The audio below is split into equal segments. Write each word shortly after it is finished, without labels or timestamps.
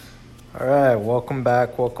All right, welcome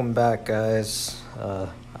back, guys.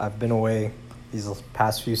 I've been away these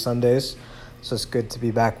past few Sundays, so it's good to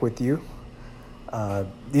be back with you.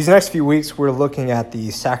 These next few weeks, we're looking at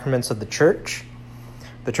the sacraments of the Church.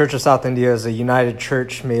 The Church of South India is a united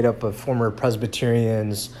church made up of former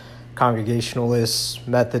Presbyterians, Congregationalists,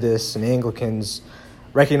 Methodists, and Anglicans,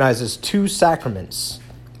 recognizes two sacraments,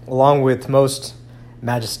 along with most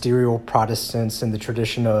magisterial Protestants in the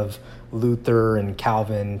tradition of Luther and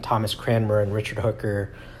Calvin, Thomas Cranmer and Richard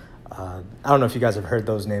Hooker. I don't know if you guys have heard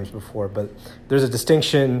those names before, but there's a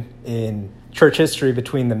distinction in church history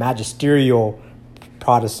between the magisterial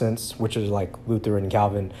Protestants, which is like Luther and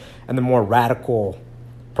Calvin, and the more radical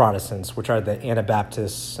Protestants, which are the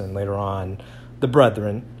Anabaptists and later on the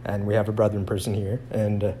Brethren, and we have a Brethren person here,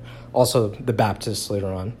 and also the Baptists later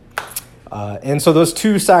on. And so those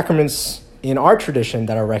two sacraments in our tradition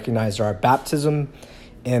that are recognized are baptism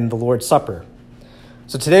and the Lord's Supper.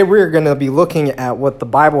 So today we're going to be looking at what the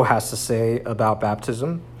Bible has to say about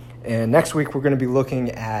baptism, and next week we're going to be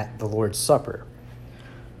looking at the Lord's Supper.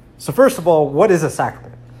 So first of all, what is a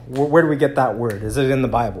sacrament? Where do we get that word? Is it in the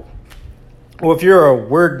Bible? Well, if you're a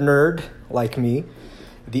word nerd like me,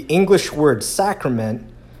 the English word sacrament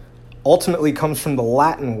ultimately comes from the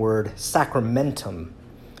Latin word sacramentum.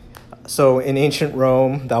 So in ancient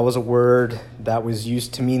Rome, that was a word that was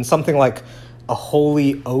used to mean something like a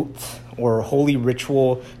holy oath or a holy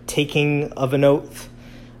ritual taking of an oath.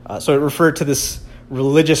 So it referred to this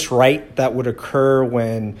religious rite that would occur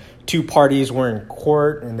when two parties were in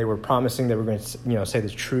court and they were promising they were going to say the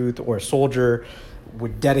truth, or a soldier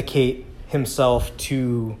would dedicate himself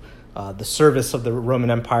to the service of the Roman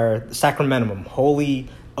Empire. Sacramentum, holy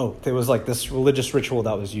oath. It was like this religious ritual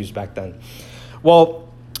that was used back then. Well,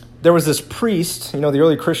 there was this priest. The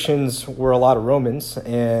early Christians were a lot of Romans,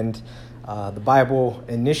 and the Bible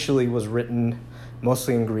initially was written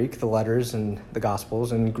mostly in Greek, the letters and the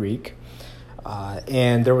Gospels in Greek.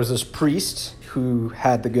 And there was this priest who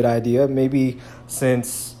had the good idea, maybe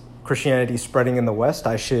since Christianity is spreading in the West,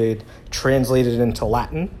 I should translate it into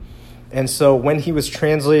Latin. And so when he was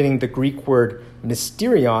translating the Greek word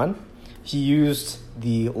mysterion, he used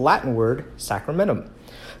the Latin word sacramentum.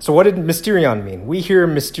 So what did mysterion mean? We hear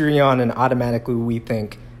mysterion and automatically we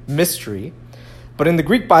think mystery. But in the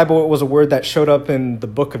Greek Bible, it was a word that showed up in the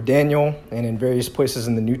book of Daniel and in various places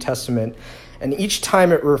in the New Testament. And each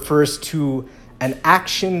time it refers to an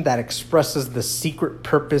action that expresses the secret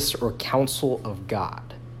purpose or counsel of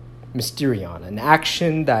God. Mysterion, an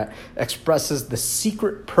action that expresses the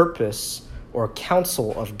secret purpose or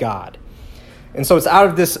counsel of God. And so it's out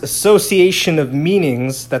of this association of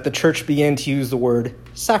meanings that the church began to use the word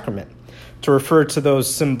sacrament to refer to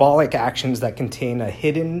those symbolic actions that contain a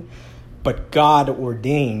hidden but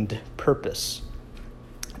God-ordained purpose.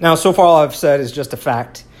 Now, so far all I've said is just a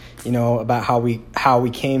fact, about how we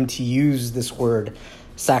came to use this word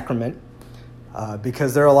sacrament,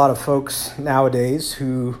 because there are a lot of folks nowadays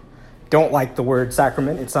who don't like the word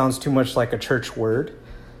sacrament. It sounds too much like a church word.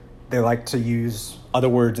 They like to use other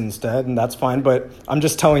words instead, and that's fine. But I'm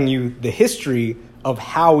just telling you the history of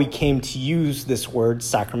how we came to use this word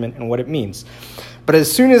sacrament and what it means. But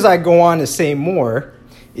as soon as I go on to say more,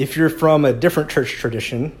 if you're from a different church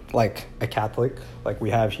tradition, like a Catholic, like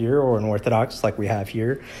we have here, or an Orthodox, like we have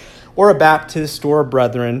here, or a Baptist, or a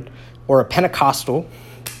Brethren, or a Pentecostal,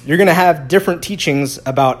 you're going to have different teachings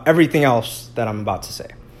about everything else that I'm about to say.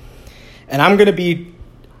 And I'm going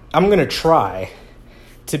to try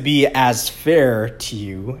to be as fair to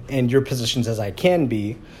you and your positions as I can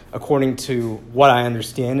be, according to what I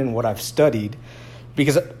understand and what I've studied.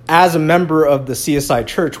 Because as a member of the CSI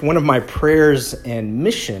Church, one of my prayers and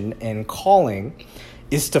mission and calling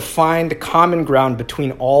is to find common ground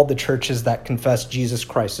between all the churches that confess Jesus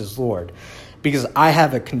Christ as Lord. Because I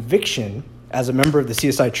have a conviction as a member of the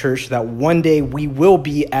CSI Church that one day we will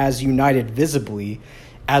be as united visibly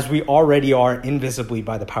as we already are invisibly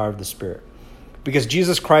by the power of the Spirit. Because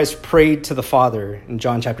Jesus Christ prayed to the Father in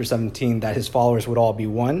John chapter 17 that his followers would all be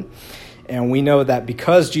one. And we know that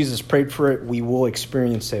because Jesus prayed for it, we will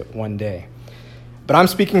experience it one day. But I'm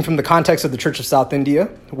speaking from the context of the Church of South India,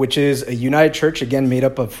 which is a united church, again, made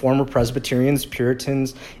up of former Presbyterians,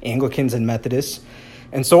 Puritans, Anglicans, and Methodists.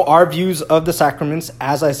 And so our views of the sacraments,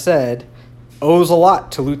 as I said, owes a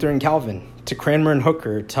lot to Luther and Calvin, to Cranmer and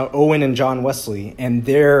Hooker, to Owen and John Wesley, and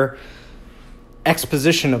their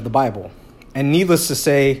exposition of the Bible. And needless to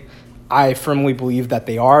say, I firmly believe that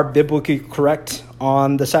they are biblically correct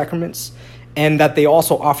on the sacraments, and that they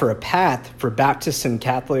also offer a path for Baptists and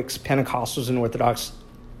Catholics, Pentecostals and Orthodox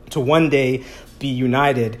to one day be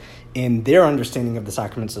united in their understanding of the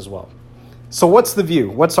sacraments as well. So what's the view?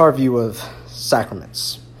 What's our view of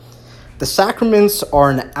sacraments? The sacraments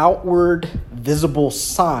are an outward, visible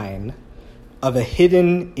sign of a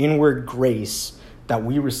hidden inward grace that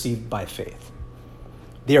we receive by faith.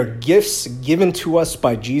 They are gifts given to us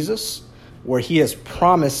by Jesus, where he has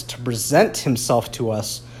promised to present himself to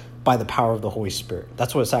us by the power of the Holy Spirit.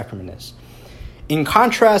 That's what a sacrament is. In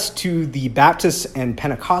contrast to the Baptists and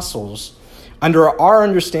Pentecostals, under our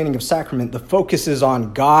understanding of sacrament, the focus is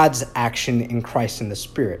on God's action in Christ in the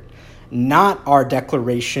Spirit, not our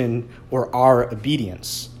declaration or our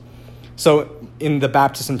obedience. So in the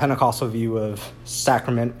Baptist and Pentecostal view of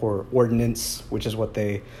sacrament or ordinance, which is what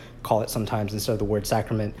they call it sometimes instead of the word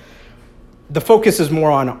sacrament, the focus is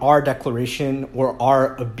more on our declaration or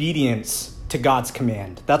our obedience to God's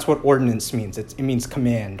command. That's what ordinance means. It means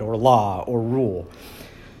command or law or rule.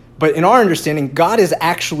 But in our understanding, God is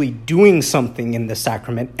actually doing something in the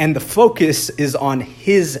sacrament, and the focus is on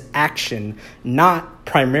his action, not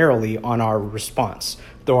primarily on our response,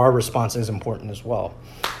 though our response is important as well.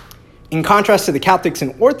 In contrast to the Catholics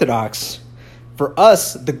and Orthodox, for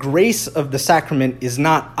us, the grace of the sacrament is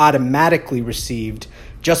not automatically received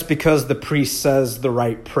just because the priest says the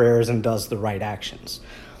right prayers and does the right actions.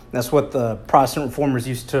 That's what the Protestant reformers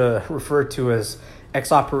used to refer to as ex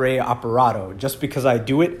opere operato. Just because I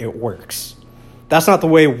do it, it works. That's not the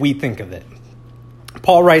way we think of it.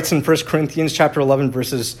 Paul writes in 1 Corinthians chapter 11,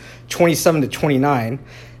 verses 27 to 29,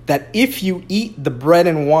 that if you eat the bread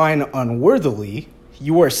and wine unworthily,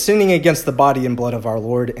 you are sinning against the body and blood of our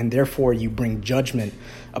Lord, and therefore you bring judgment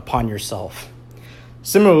upon yourself.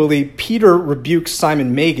 Similarly, Peter rebukes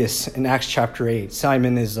Simon Magus in Acts chapter 8.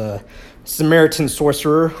 Simon is a Samaritan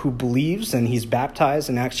sorcerer who believes, and he's baptized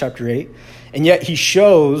in Acts chapter 8. And yet he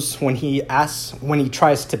shows when he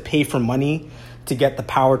tries to pay for money to get the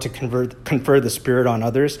power to confer the Spirit on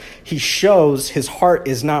others, he shows his heart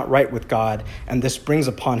is not right with God, and this brings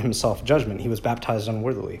upon himself judgment. He was baptized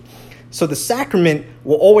unworthily. So the sacrament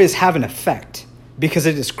will always have an effect because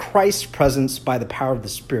it is Christ's presence by the power of the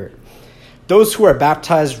Spirit. Those who are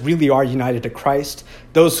baptized really are united to Christ.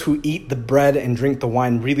 Those who eat the bread and drink the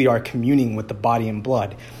wine really are communing with the body and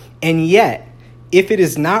blood. And yet, if it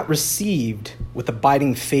is not received with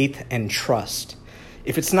abiding faith and trust,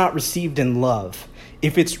 if it's not received in love,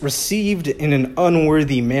 if it's received in an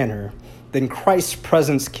unworthy manner, then Christ's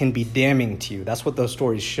presence can be damning to you. That's what those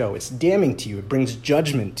stories show. It's damning to you. It brings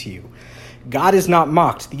judgment to you. God is not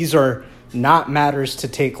mocked. These are not matters to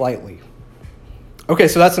take lightly. Okay,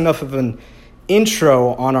 so that's enough of an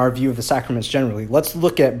intro on our view of the sacraments generally. Let's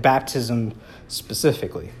look at baptism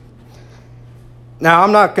specifically. Now,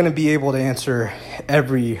 I'm not going to be able to answer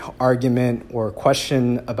every argument or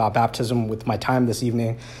question about baptism with my time this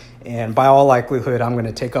evening, and by all likelihood, I'm going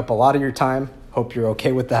to take up a lot of your time. Hope you're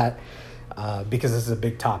okay with that, because this is a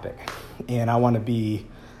big topic, and I want to be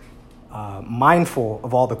mindful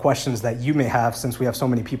of all the questions that you may have, since we have so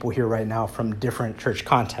many people here right now from different church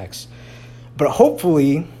contexts. But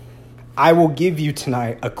hopefully, I will give you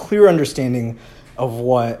tonight a clear understanding of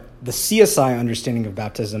what the CSI understanding of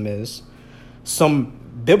baptism is, some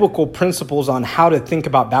biblical principles on how to think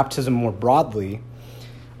about baptism more broadly,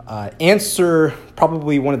 answer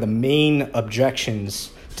probably one of the main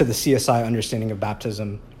objections to the CSI understanding of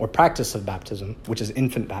baptism or practice of baptism, which is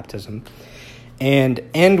infant baptism, and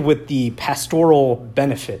end with the pastoral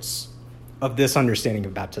benefits of this understanding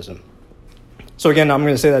of baptism. So again, I'm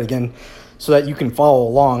going to say that again so that you can follow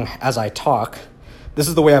along as I talk. This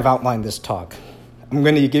is the way I've outlined this talk. I'm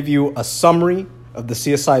going to give you a summary of the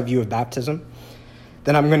CSI view of baptism.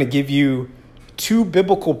 Then I'm going to give you 2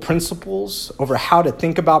 biblical principles over how to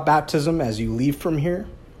think about baptism as you leave from here.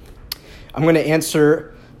 I'm going to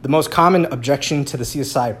answer the most common objection to the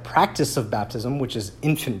CSI practice of baptism, which is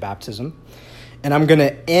infant baptism. And I'm going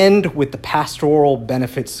to end with the pastoral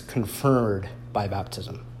benefits conferred by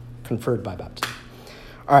baptism.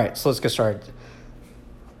 All right, so let's get started.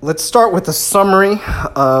 Let's start with a summary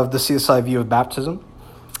of the CSI view of baptism.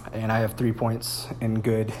 And I have 3 points in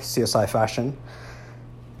good CSI fashion.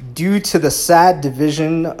 Due to the sad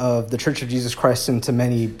division of the Church of Jesus Christ into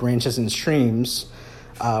many branches and streams,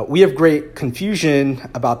 we have great confusion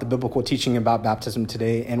about the biblical teaching about baptism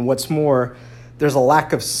today. And what's more, there's a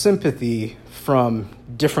lack of sympathy from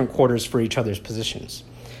different quarters for each other's positions.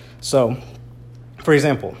 So, for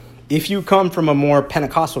example, if you come from a more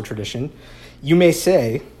Pentecostal tradition, you may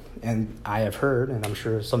say, and I have heard, and I'm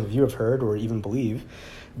sure some of you have heard or even believe,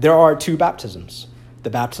 there are 2 baptisms, the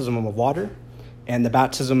baptism of water and the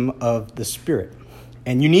baptism of the Spirit.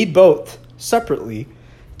 And you need both separately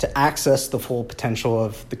to access the full potential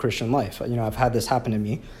of the Christian life. You know, I've had this happen to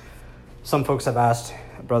me. Some folks have asked,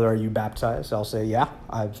 brother, are you baptized? I'll say, yeah,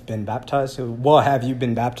 I've been baptized. Well, have you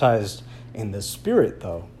been baptized in the Spirit,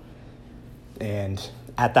 though? And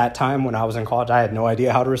at that time, when I was in college, I had no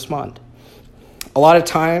idea how to respond. A lot of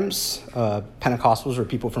times, Pentecostals or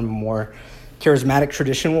people from a more charismatic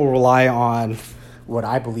tradition will rely on what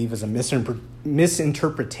I believe is a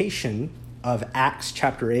misinterpretation of Acts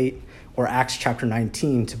chapter 8 or Acts chapter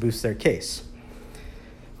 19 to boost their case.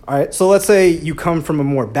 All right, so let's say you come from a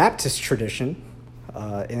more Baptist tradition,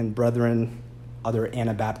 and brethren, other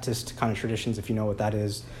Anabaptist kind of traditions, if you know what that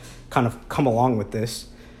is, kind of come along with this.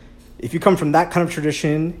 If you come from that kind of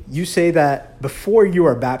tradition, you say that before you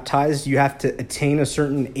are baptized, you have to attain a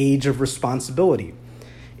certain age of responsibility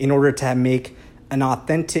in order to make an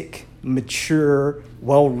authentic, mature,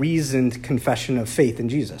 well-reasoned confession of faith in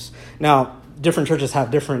Jesus. Now, different churches have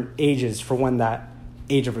different ages for when that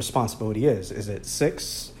age of responsibility is. Is it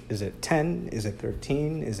 6? Is it 10? Is it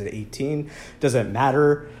 13? Is it 18? Does it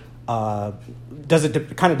matter? Does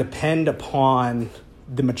it kind of depend upon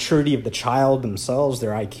the maturity of the child themselves,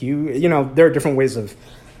 their IQ? You know, there are different ways of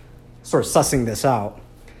sort of sussing this out.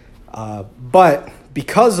 But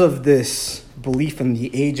because of this belief in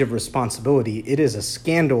the age of responsibility, it is a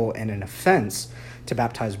scandal and an offense to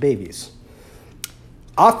baptize babies.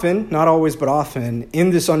 Often, not always, but often,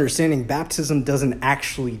 in this understanding, baptism doesn't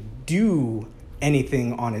actually do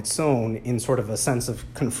anything on its own in sort of a sense of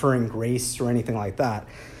conferring grace or anything like that.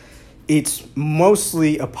 It's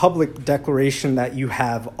mostly a public declaration that you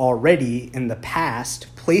have already in the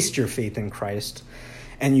past placed your faith in Christ,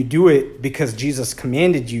 and you do it because Jesus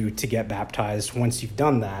commanded you to get baptized once you've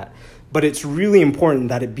done that. But it's really important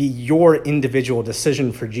that it be your individual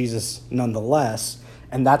decision for Jesus nonetheless,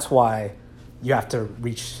 and that's why you have to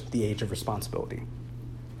reach the age of responsibility.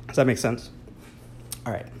 Does that make sense?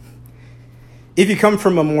 All right. If you come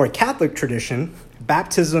from a more Catholic tradition,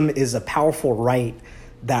 baptism is a powerful rite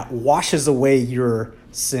that washes away your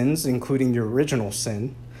sins, including your original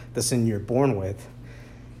sin, the sin you're born with.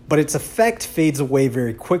 But its effect fades away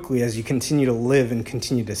very quickly as you continue to live and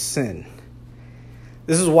continue to sin.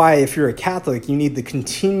 This is why, if you're a Catholic, you need the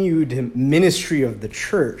continued ministry of the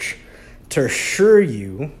church to assure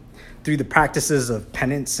you, through the practices of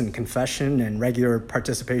penance and confession and regular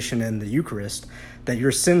participation in the Eucharist, that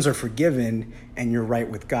your sins are forgiven and you're right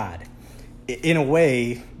with God. In a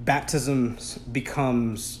way, baptism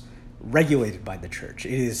becomes regulated by the church.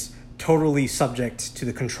 It is totally subject to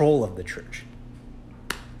the control of the church.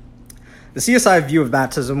 The CSI view of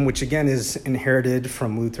baptism, which again is inherited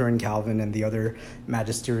from Luther and Calvin and the other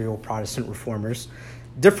magisterial Protestant reformers,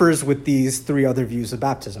 differs with these three other views of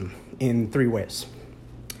baptism in three ways.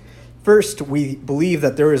 First, we believe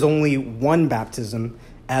that there is only one baptism,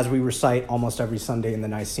 as we recite almost every Sunday in the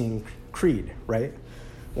Nicene Creed, right?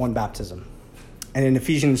 One baptism. And in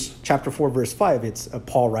Ephesians chapter 4, verse 5,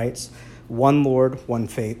 Paul writes, one Lord, one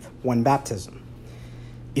faith, one baptism.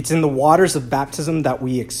 It's in the waters of baptism that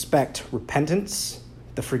we expect repentance,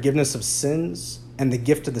 the forgiveness of sins, and the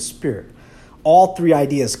gift of the Spirit. All three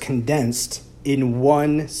ideas condensed in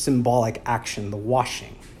one symbolic action, the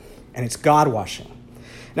washing. And it's God washing.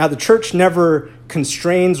 Now, the church never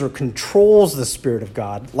constrains or controls the Spirit of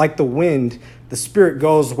God. Like the wind, the Spirit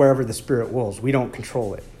goes wherever the Spirit wills. We don't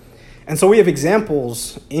control it. And so we have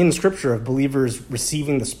examples in Scripture of believers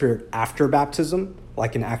receiving the Spirit after baptism,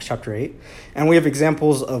 like in Acts chapter 8. And we have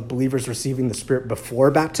examples of believers receiving the Spirit before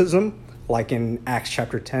baptism, like in Acts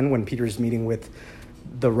chapter 10, when Peter is meeting with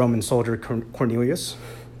the Roman soldier Cornelius.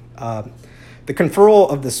 The conferral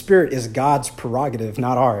of the Spirit is God's prerogative,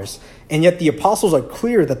 not ours. And yet the apostles are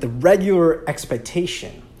clear that the regular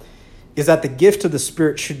expectation is that the gift of the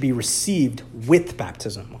Spirit should be received with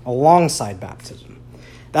baptism, alongside baptism.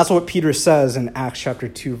 That's what Peter says in Acts chapter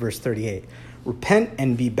 2, verse 38. Repent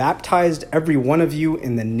and be baptized, every one of you,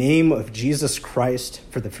 in the name of Jesus Christ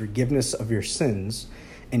for the forgiveness of your sins,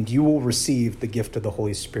 and you will receive the gift of the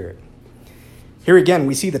Holy Spirit. Here again,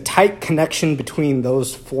 we see the tight connection between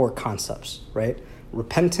those four concepts, right?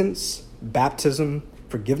 Repentance, baptism,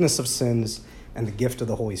 forgiveness of sins, and the gift of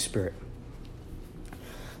the Holy Spirit.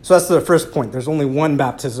 So that's the first point. There's only one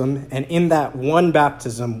baptism, and in that one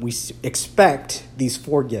baptism, we expect these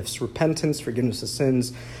four gifts: repentance, forgiveness of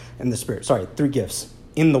sins, and the Spirit. Three gifts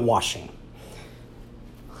in the washing.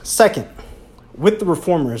 Second, with the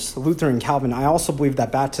Reformers, Luther and Calvin, I also believe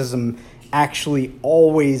that baptism actually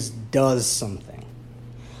always does something.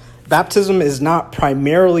 Baptism is not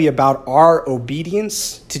primarily about our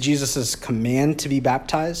obedience to Jesus' command to be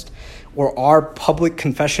baptized or our public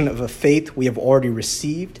confession of a faith we have already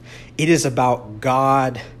received. It is about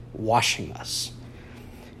God washing us.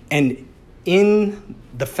 And in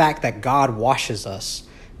the fact that God washes us,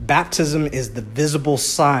 baptism is the visible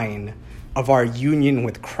sign of our union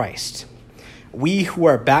with Christ. We who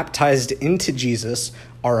are baptized into Jesus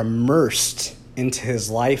are immersed into his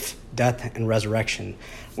life, death, and resurrection.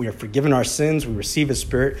 We are forgiven our sins, we receive his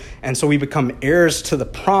Spirit, and so we become heirs to the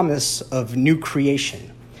promise of new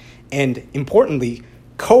creation. And importantly,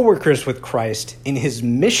 co-workers with Christ in his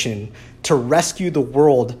mission to rescue the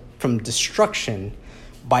world from destruction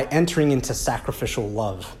by entering into sacrificial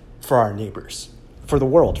love for our neighbors, for the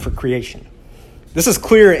world, for creation. This is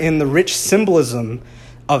clear in the rich symbolism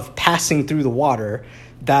of passing through the water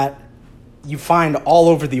that you find all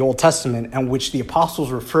over the Old Testament, and which the apostles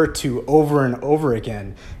refer to over and over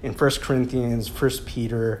again in 1 Corinthians, 1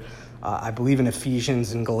 Peter, I believe in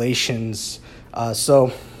Ephesians and Galatians.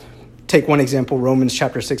 So take one example, Romans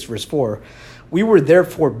chapter 6, verse 4. We were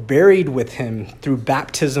therefore buried with him through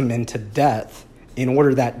baptism into death, in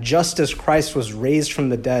order that just as Christ was raised from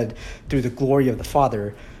the dead through the glory of the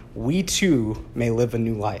Father, we too may live a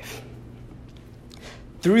new life.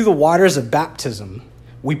 Through the waters of baptism,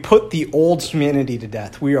 we put the old humanity to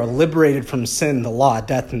death. We are liberated from sin, the law,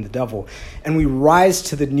 death, and the devil, and we rise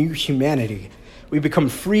to the new humanity. We become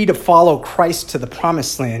free to follow Christ to the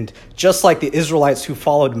promised land, just like the Israelites who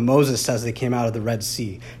followed Moses as they came out of the Red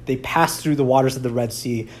Sea. They passed through the waters of the Red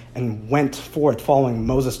Sea and went forth following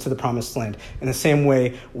Moses to the promised land. In the same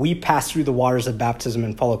way, we pass through the waters of baptism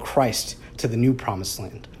and follow Christ to the new promised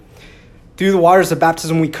land. Through the waters of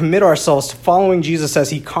baptism, we commit ourselves to following Jesus as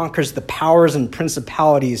he conquers the powers and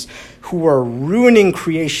principalities who are ruining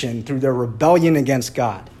creation through their rebellion against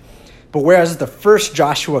God. But whereas the first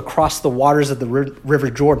Joshua crossed the waters of the river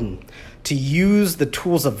Jordan to use the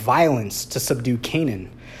tools of violence to subdue Canaan,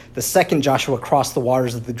 the second Joshua crossed the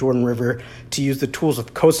waters of the Jordan River to use the tools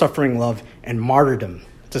of co-suffering love and martyrdom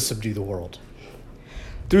to subdue the world.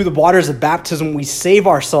 Through the waters of baptism, we save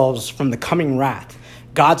ourselves from the coming wrath,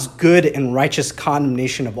 God's good and righteous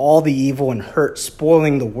condemnation of all the evil and hurt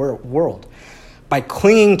spoiling the world, by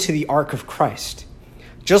clinging to the ark of Christ.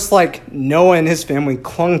 Just like Noah and his family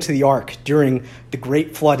clung to the ark during the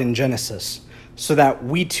great flood in Genesis, so that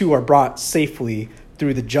we too are brought safely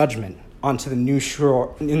through the judgment onto the new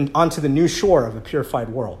shore of a purified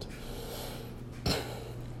world.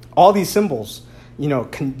 All these symbols,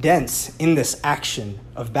 condense in this action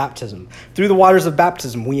of baptism. Through the waters of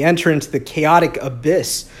baptism, we enter into the chaotic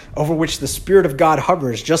abyss over which the Spirit of God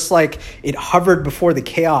hovers, just like it hovered before the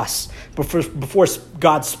chaos, before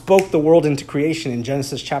God spoke the world into creation in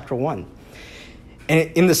Genesis chapter 1.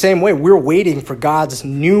 And in the same way, we're waiting for God's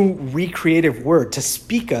new recreative word to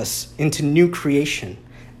speak us into new creation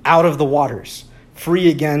out of the waters,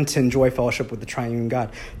 free again to enjoy fellowship with the triune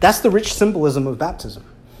God. That's the rich symbolism of baptism.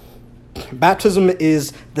 Baptism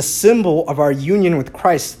is the symbol of our union with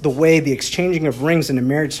Christ, the way the exchanging of rings in a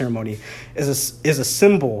marriage ceremony is a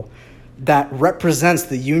symbol that represents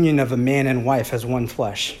the union of a man and wife as one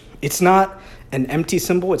flesh. It's not an empty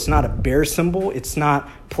symbol. It's not a bare symbol. It's not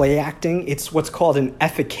play acting. It's what's called an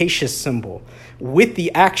efficacious symbol. With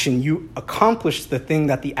the action, you accomplish the thing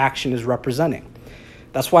that the action is representing.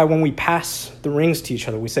 That's why when we pass the rings to each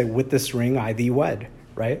other, we say, "With this ring I thee wed,"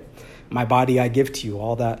 right? "My body I give to you,"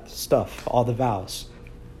 all that stuff, all the vows.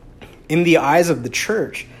 In the eyes of the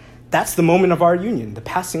church, that's the moment of our union, the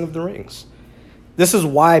passing of the rings. This is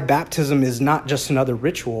why baptism is not just another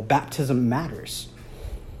ritual. Baptism matters.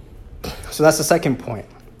 So that's the second point.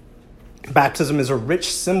 Baptism is a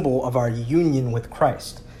rich symbol of our union with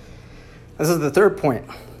Christ. This is the third point.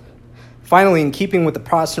 Finally, in keeping with the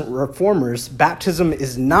Protestant reformers, baptism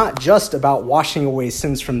is not just about washing away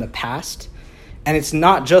sins from the past, and it's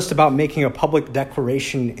not just about making a public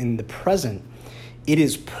declaration in the present. It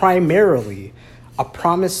is primarily a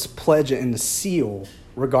promise, pledge, and seal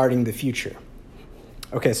regarding the future.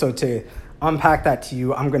 Okay, so to unpack that to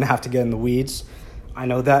you, I'm going to have to get in the weeds. I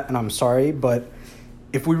know that, and I'm sorry, but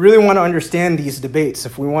if we really want to understand these debates,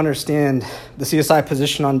 if we want to understand the CSI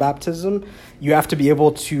position on baptism, you have to be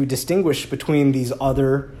able to distinguish between these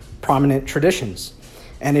other prominent traditions.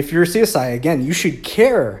 And if you're CSI, again, you should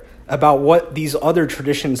care about what these other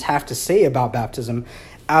traditions have to say about baptism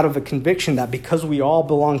out of a conviction that because we all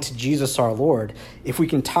belong to Jesus our Lord, if we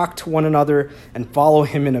can talk to one another and follow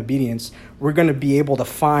him in obedience, we're going to be able to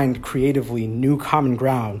find creatively new common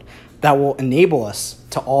ground that will enable us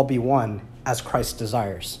to all be one as Christ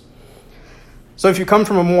desires. So if you come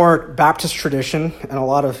from a more Baptist tradition, and a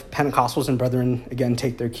lot of Pentecostals and brethren, again,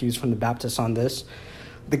 take their cues from the Baptists on this,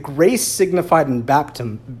 the grace signified in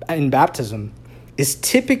baptism is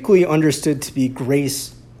typically understood to be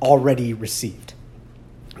grace already received.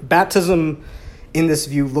 Baptism, in this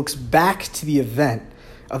view, looks back to the event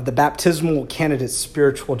of the baptismal candidate's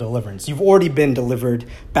spiritual deliverance. You've already been delivered.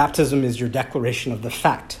 Baptism is your declaration of the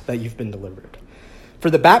fact that you've been delivered. For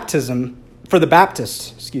the Baptist,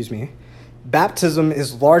 baptism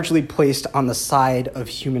is largely placed on the side of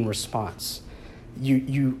human response.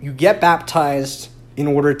 You get baptized in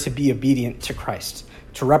order to be obedient to Christ,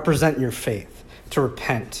 to represent your faith, to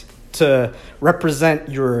repent, to represent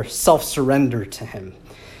your self-surrender to him.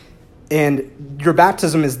 And your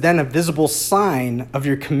baptism is then a visible sign of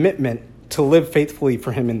your commitment to live faithfully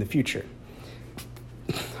for him in the future.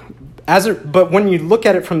 But when you look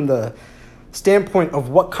at it from the standpoint of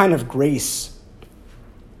what kind of grace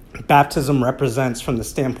baptism represents from the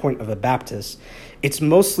standpoint of a Baptist, it's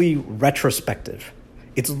mostly retrospective.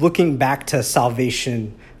 It's looking back to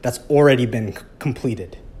salvation that's already been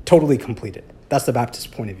completed, totally completed. That's the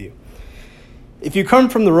Baptist point of view. If you come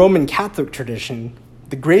from the Roman Catholic tradition,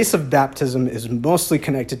 the grace of baptism is mostly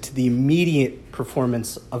connected to the immediate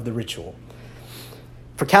performance of the ritual.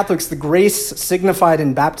 For Catholics, the grace signified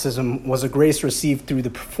in baptism was a grace received through the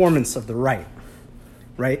performance of the rite,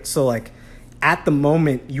 right? So like at the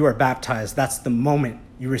moment you are baptized, that's the moment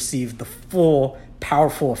you receive the full,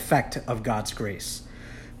 powerful effect of God's grace.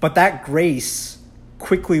 But that grace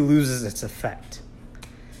quickly loses its effect.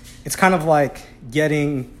 It's kind of like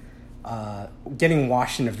getting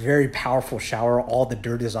washed in a very powerful shower. All the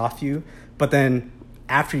dirt is off you, but then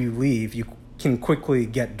after you leave, you can quickly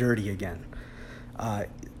get dirty again.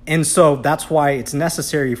 And so that's why it's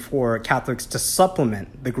necessary for Catholics to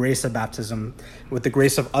supplement the grace of baptism with the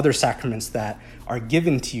grace of other sacraments that are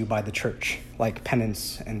given to you by the church, like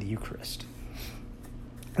penance and the Eucharist.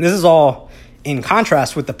 And this is all in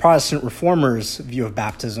contrast with the Protestant Reformers' view of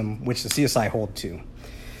baptism, which the CSI hold to,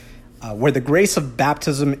 where the grace of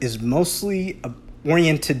baptism is mostly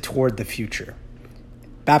oriented toward the future.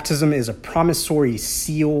 Baptism is a promissory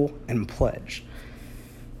seal and pledge,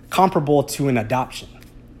 comparable to an adoption.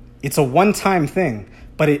 It's a one-time thing,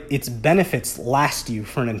 but its benefits last you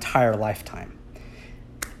for an entire lifetime.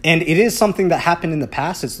 And it is something that happened in the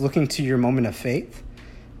past. It's looking to your moment of faith,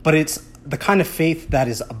 but it's the kind of faith that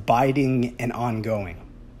is abiding and ongoing.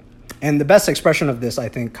 And the best expression of this, I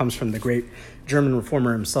think, comes from the great German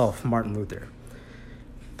reformer himself, Martin Luther.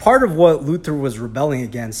 Part of what Luther was rebelling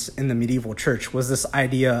against in the medieval church was this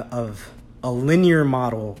idea of a linear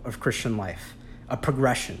model of Christian life, a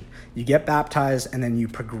progression. You get baptized and then you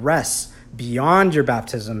progress beyond your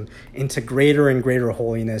baptism into greater and greater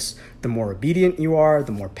holiness. The more obedient you are,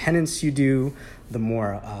 the more penance you do, the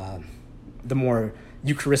more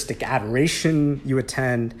Eucharistic adoration you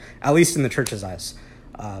attend, at least in the church's eyes.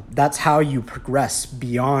 That's how you progress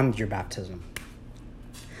beyond your baptism.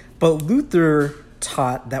 But Luther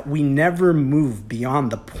taught that we never move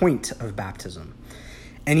beyond the point of baptism.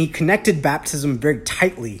 And he connected baptism very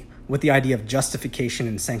tightly with the idea of justification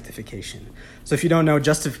and sanctification. So if you don't know,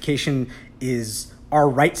 justification is our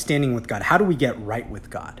right standing with God. How do we get right with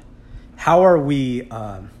God? How are we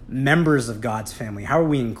members of God's family? How are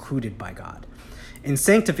we included by God? And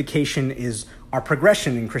sanctification is our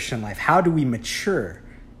progression in Christian life. How do we mature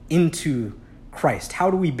into Christ?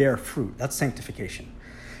 How do we bear fruit? That's sanctification.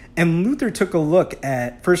 And Luther took a look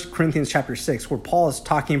at 1 Corinthians chapter 6, where Paul is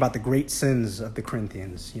talking about the great sins of the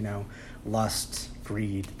Corinthians, lust,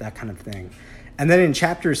 greed, that kind of thing. And then in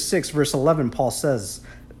chapter 6, verse 11, Paul says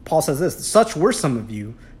this: such were some of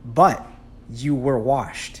you, but you were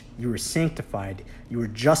washed, you were sanctified, you were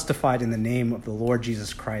justified in the name of the Lord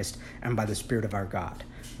Jesus Christ and by the Spirit of our God.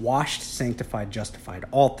 Washed, sanctified, justified,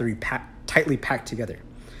 all three tightly packed together.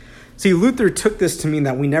 See, Luther took this to mean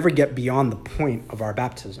that we never get beyond the point of our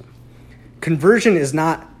baptism. Conversion is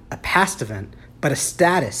not a past event, but a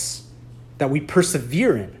status that we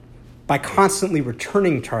persevere in by constantly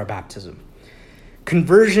returning to our baptism.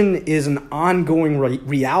 Conversion is an ongoing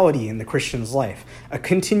reality in the Christian's life, a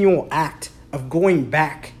continual act of going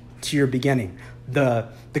back to your beginning, the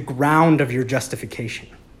ground of your justification.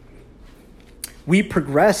 We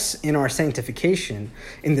progress in our sanctification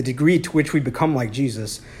in the degree to which we become like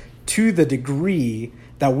Jesus, to the degree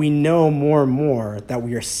that we know more and more that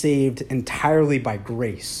we are saved entirely by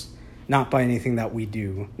grace, not by anything that we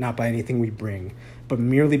do, not by anything we bring, but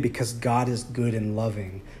merely because God is good and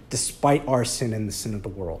loving, despite our sin and the sin of the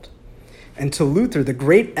world. And to Luther, the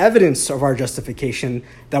great evidence of our justification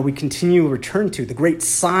that we continue to return to, the great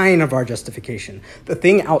sign of our justification, the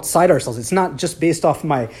thing outside ourselves, it's not just based off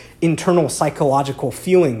my internal psychological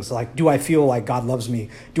feelings, like, do I feel like God loves me?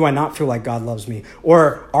 Do I not feel like God loves me?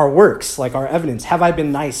 Or our works, like our evidence. Have I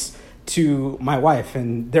been nice to my wife?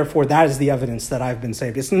 And therefore, that is the evidence that I've been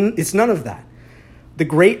saved. It's none of that. The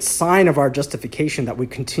great sign of our justification that we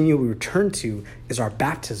continually return to is our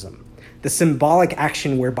baptism, the symbolic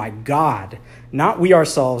action whereby God, not we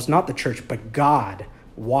ourselves, not the church, but God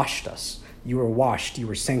washed us, you were washed, you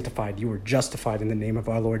were sanctified, you were justified in the name of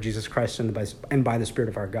our Lord Jesus Christ and by the Spirit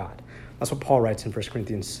of our God. That's what Paul writes in 1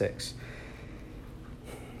 Corinthians 6.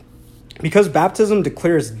 Because baptism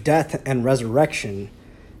declares death and resurrection,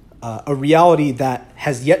 a reality that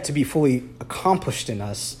has yet to be fully accomplished in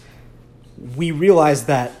us, we realize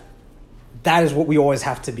that is what we always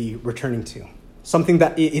have to be returning to. Something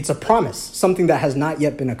that it's a promise, something that has not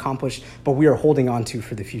yet been accomplished, but we are holding on to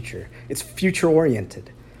for the future. It's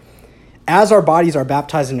future-oriented. As our bodies are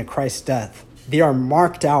baptized into Christ's death, they are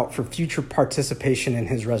marked out for future participation in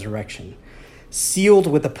his resurrection, sealed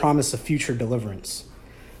with the promise of future deliverance.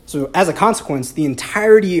 So as a consequence, the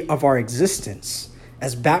entirety of our existence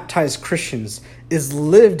as baptized Christians is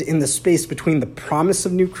lived in the space between the promise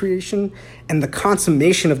of new creation and the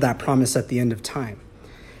consummation of that promise at the end of time.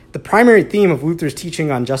 The primary theme of Luther's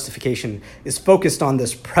teaching on justification is focused on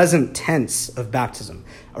this present tense of baptism,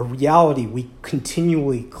 a reality we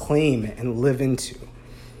continually claim and live into.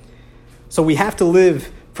 So we have to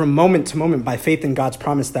live from moment to moment by faith in God's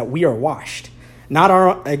promise that we are washed. Not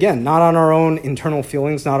on our own internal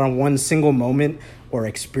feelings, not on one single moment or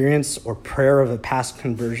experience or prayer of a past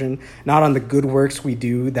conversion, not on the good works we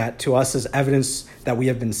do that to us is evidence that we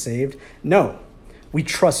have been saved. No, we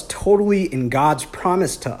trust totally in God's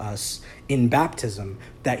promise to us in baptism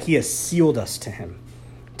that he has sealed us to him.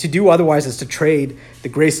 To do otherwise is to trade the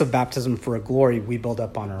grace of baptism for a glory we build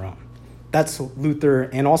up on our own. That's Luther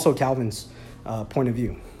and also Calvin's point of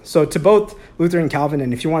view. So to both Luther and Calvin,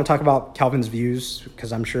 and if you want to talk about Calvin's views,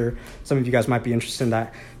 because I'm sure some of you guys might be interested in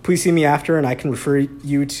that, please see me after, and I can refer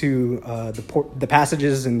you to the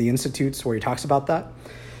passages in the Institutes where he talks about that.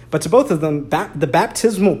 But to both of them, the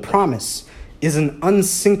baptismal promise is an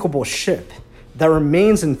unsinkable ship that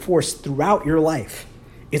remains in force throughout your life.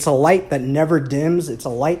 It's a light that never dims. It's a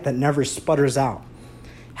light that never sputters out.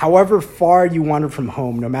 However far you wander from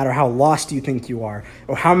home, no matter how lost you think you are,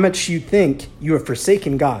 or how much you think you have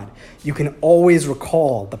forsaken God, you can always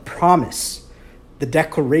recall the promise, the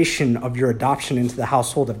declaration of your adoption into the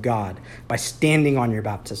household of God by standing on your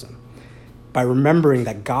baptism, by remembering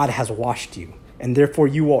that God has washed you, and therefore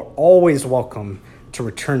you are always welcome to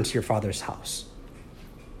return to your Father's house.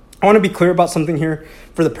 I want to be clear about something here.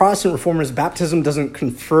 For the Protestant reformers, baptism doesn't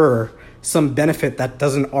confer some benefit that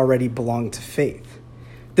doesn't already belong to faith.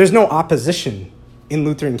 There's no opposition in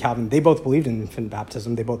Luther and Calvin. They both believed in infant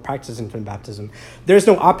baptism. They both practiced infant baptism. There's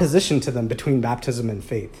no opposition to them between baptism and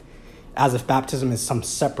faith, as if baptism is some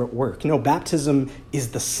separate work. No, baptism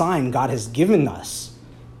is the sign God has given us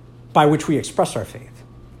by which we express our faith.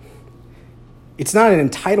 It's not an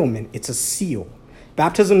entitlement, it's a seal.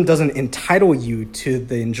 Baptism doesn't entitle you to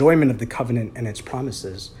the enjoyment of the covenant and its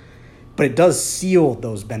promises, but it does seal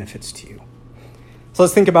those benefits to you. So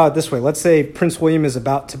let's think about it this way. Let's say Prince William is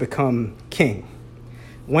about to become king.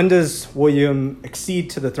 When does William accede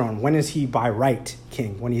to the throne? When is he by right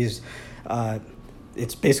king? When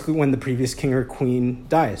it's basically when the previous king or queen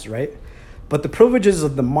dies, right? But the privileges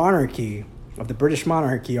of the monarchy, of the British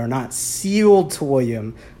monarchy, are not sealed to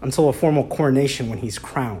William until a formal coronation when he's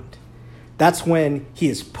crowned. That's when he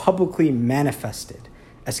is publicly manifested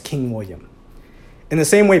as King William. In the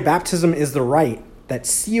same way, baptism is the rite that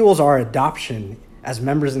seals our adoption as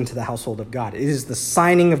members into the household of God. It is the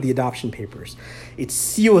signing of the adoption papers. It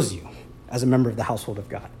seals you as a member of the household of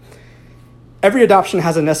God. Every adoption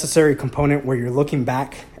has a necessary component where you're looking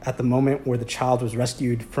back at the moment where the child was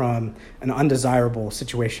rescued from an undesirable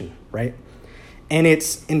situation, right? And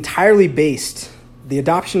it's entirely based, the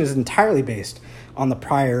adoption is entirely based on the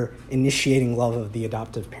prior initiating love of the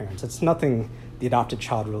adoptive parents. It's nothing the adopted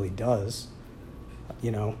child really does,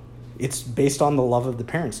 It's based on the love of the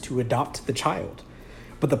parents to adopt the child.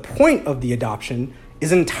 But the point of the adoption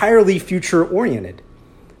is entirely future-oriented.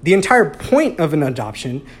 The entire point of an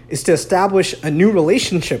adoption is to establish a new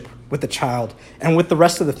relationship with the child and with the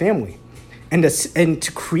rest of the family, and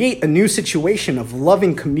to create a new situation of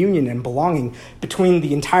loving communion and belonging between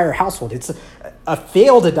the entire household. It's a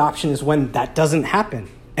failed adoption is when that doesn't happen.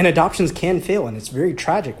 And adoptions can fail, and it's very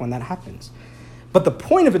tragic when that happens. But the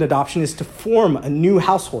point of an adoption is to form a new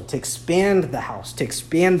household, to expand the house, to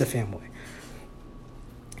expand the family.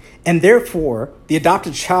 And therefore, the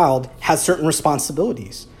adopted child has certain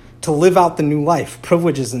responsibilities to live out the new life,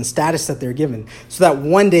 privileges, and status that they're given, so that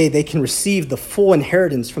one day they can receive the full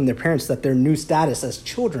inheritance from their parents that their new status as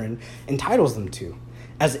children entitles them to,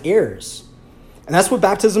 as heirs. And that's what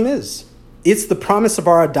baptism is. It's the promise of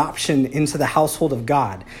our adoption into the household of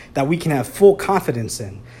God that we can have full confidence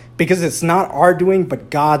in, because it's not our doing,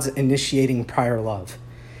 but God's initiating prior love.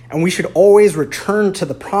 And we should always return to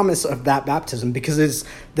the promise of that baptism, because it's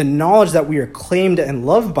the knowledge that we are claimed and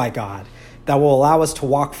loved by God that will allow us to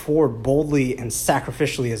walk forward boldly and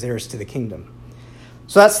sacrificially as heirs to the kingdom.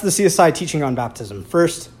 So that's the CSI teaching on baptism.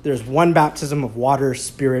 First, there's one baptism of water,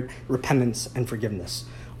 spirit, repentance, and forgiveness.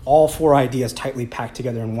 All four ideas tightly packed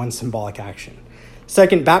together in one symbolic action.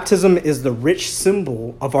 Second, baptism is the rich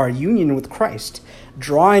symbol of our union with Christ,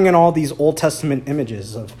 drawing in all these Old Testament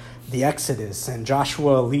images of the Exodus and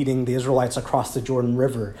Joshua leading the Israelites across the Jordan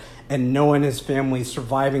River, and Noah and his family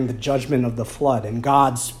surviving the judgment of the flood, and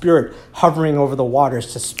God's Spirit hovering over the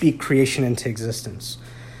waters to speak creation into existence.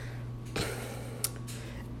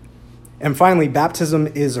 And finally, baptism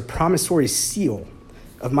is a promissory seal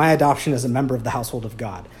of my adoption as a member of the household of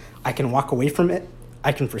God. I can walk away from it.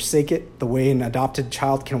 I can forsake it the way an adopted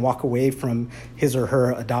child can walk away from his or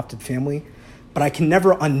her adopted family. But I can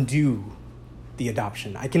never undo the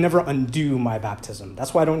adoption. I can never undo my baptism.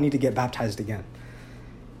 That's why I don't need to get baptized again.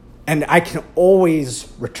 And I can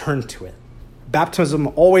always return to it. Baptism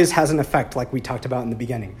always has an effect, like we talked about in the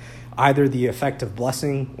beginning, either the effect of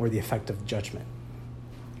blessing or the effect of judgment.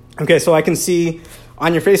 Okay, so I can see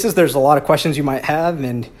on your faces there's a lot of questions you might have,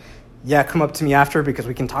 and yeah, come up to me after because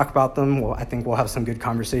we can talk about them. Well, I think we'll have some good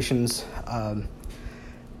conversations. But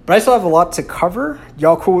I still have a lot to cover.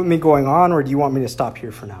 Y'all cool with me going on, or do you want me to stop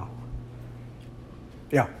here for now?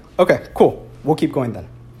 Yeah, okay, cool. We'll keep going then.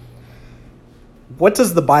 What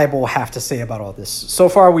does the Bible have to say about all this? So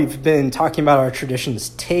far, we've been talking about our tradition's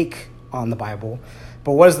take on the Bible,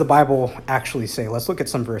 but what does the Bible actually say? Let's look at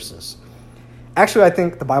some verses. Actually, I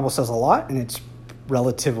think the Bible says a lot, and it's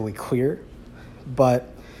relatively clear,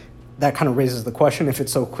 but that kind of raises the question, if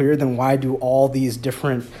it's so clear, then why do all these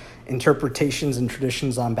different interpretations and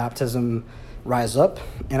traditions on baptism rise up?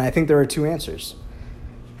 And I think there are two answers.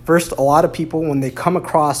 First, a lot of people, when they come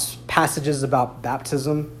across passages about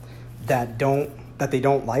baptism that they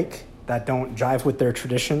don't like, that don't jive with their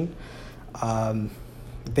tradition,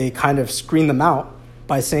 they kind of screen them out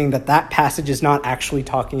by saying that passage is not actually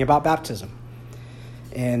talking about baptism.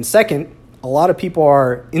 And second, a lot of people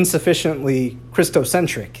are insufficiently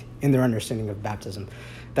Christocentric in their understanding of baptism.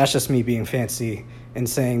 That's just me being fancy and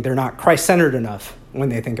saying they're not Christ-centered enough when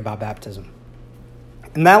they think about baptism.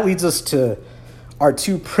 And that leads us to our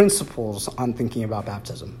two principles on thinking about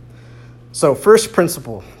baptism. So first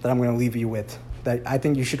principle that I'm going to leave you with, that I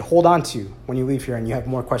think you should hold on to when you leave here and you have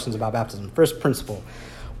more questions about baptism. First principle,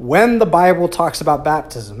 when the Bible talks about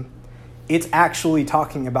baptism, it's actually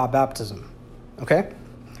talking about baptism, okay?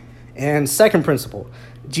 And second principle,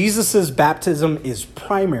 Jesus' baptism is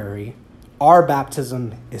primary, our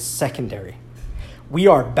baptism is secondary. We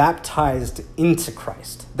are baptized into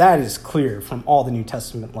Christ. That is clear from all the New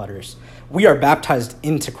Testament letters. We are baptized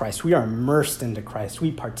into Christ. We are immersed into Christ. We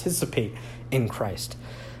participate in Christ.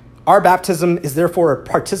 Our baptism is therefore a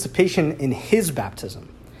participation in his baptism.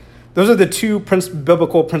 Those are the two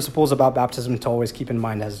biblical principles about baptism to always keep in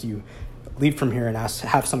mind as you leave from here and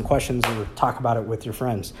have some questions or talk about it with your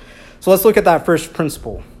friends. So let's look at that first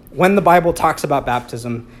principle. When the Bible talks about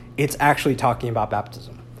baptism, it's actually talking about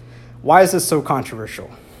baptism. Why is this so controversial?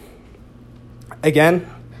 Again,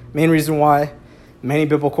 main reason why many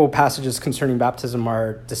biblical passages concerning baptism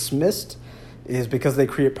are dismissed is because they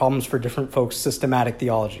create problems for different folks' systematic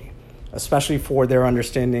theology, especially for their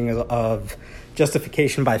understanding of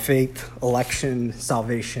justification by faith, election,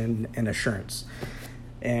 salvation, and assurance.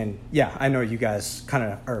 And yeah, I know you guys kind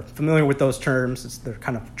of are familiar with those terms. They're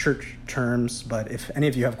kind of church terms, but if any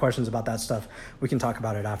of you have questions about that stuff, we can talk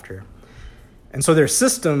about it after. And so their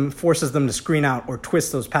system forces them to screen out or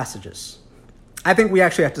twist those passages. I think we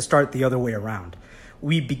actually have to start the other way around.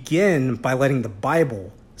 We begin by letting the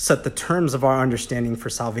Bible set the terms of our understanding for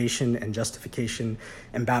salvation and justification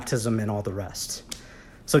and baptism and all the rest.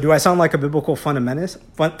 So do I sound like a biblical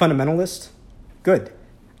fundamentalist? Good,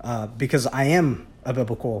 because I am a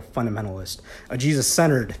biblical fundamentalist, a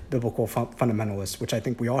Jesus-centered biblical fundamentalist, which I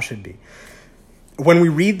think we all should be. When we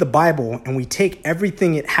read the Bible and we take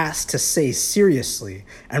everything it has to say seriously,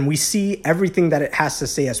 and we see everything that it has to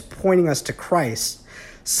say as pointing us to Christ,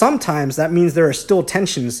 sometimes that means there are still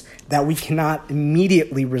tensions that we cannot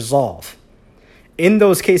immediately resolve. In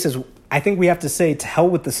those cases, I think we have to say, to hell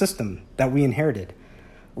with the system that we inherited.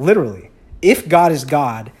 Literally, if God is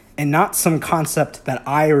God and not some concept that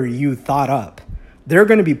I or you thought up, there are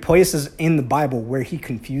going to be places in the Bible where he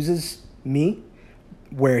confuses me,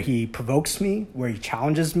 where he provokes me, where he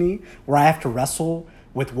challenges me, where I have to wrestle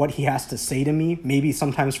with what he has to say to me, maybe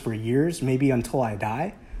sometimes for years, maybe until I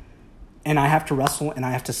die. And I have to wrestle and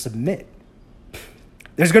I have to submit.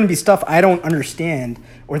 There's going to be stuff I don't understand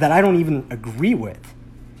or that I don't even agree with.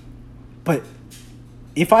 But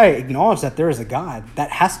if I acknowledge that there is a God,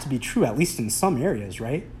 that has to be true, at least in some areas,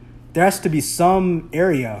 right? There has to be some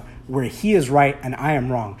area where he is right and I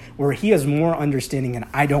am wrong, where he has more understanding and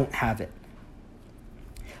I don't have it.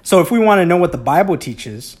 So if we want to know what the Bible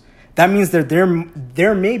teaches, that means that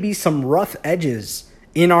there may be some rough edges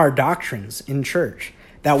in our doctrines in church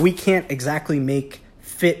that we can't exactly make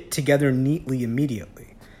fit together neatly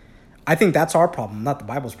immediately. I think that's our problem, not the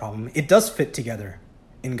Bible's problem. It does fit together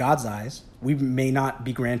in God's eyes. We may not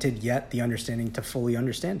be granted yet the understanding to fully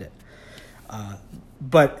understand it.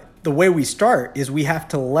 But the way we start is we have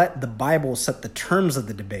to let the Bible set the terms of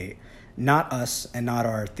the debate, not us and not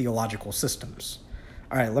our theological systems.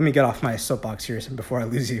 All right, let me get off my soapbox here before I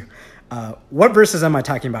lose you. What verses am I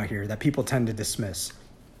talking about here that people tend to dismiss?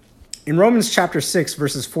 In Romans chapter 6,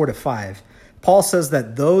 verses 4-5, Paul says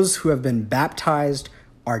that those who have been baptized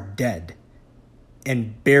are dead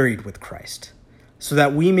and buried with Christ, so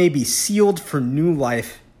that we may be sealed for new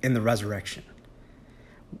life in the resurrection.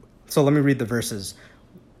 So let me read the verses.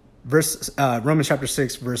 Romans chapter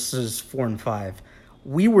 6, verses 4 and 5.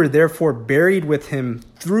 We were therefore buried with him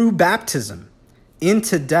through baptism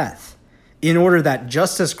into death, in order that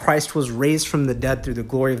just as Christ was raised from the dead through the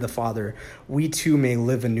glory of the Father, we too may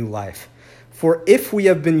live a new life. For if we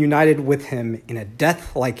have been united with him in a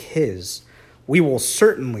death like his, we will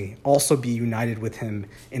certainly also be united with him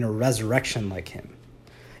in a resurrection like him.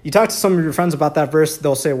 You talk to some of your friends about that verse,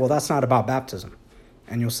 they'll say, well, that's not about baptism.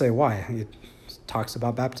 And you'll say, why? It talks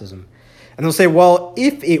about baptism. And they'll say, well,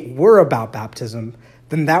 if it were about baptism,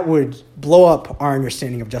 then that would blow up our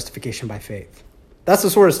understanding of justification by faith. That's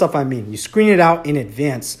the sort of stuff I mean. You screen it out in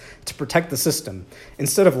advance to protect the system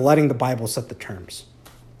instead of letting the Bible set the terms.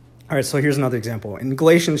 All right, so here's another example. In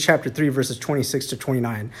Galatians chapter 3, verses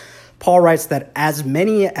 26-29, Paul writes that as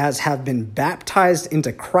many as have been baptized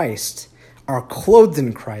into Christ are clothed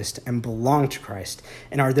in Christ and belong to Christ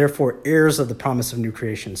and are therefore heirs of the promise of new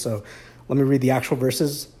creation. So let me read the actual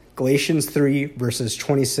verses. Galatians 3, verses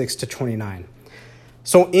 26-29.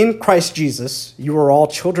 So in Christ Jesus, you are all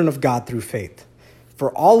children of God through faith. For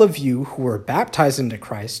all of you who were baptized into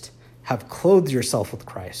Christ have clothed yourself with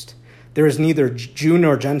Christ. There is neither Jew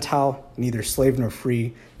nor Gentile, neither slave nor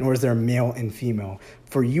free, nor is there male and female,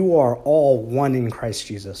 for you are all one in Christ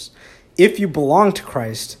Jesus. If you belong to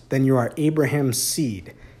Christ, then you are Abraham's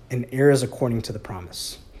seed and heirs according to the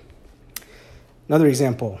promise. Another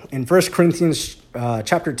example, in 1 Corinthians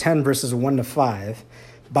chapter 10, verses 1-5,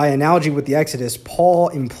 by analogy with the Exodus, Paul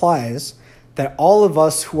implies that all of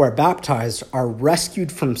us who are baptized are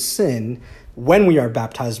rescued from sin when we are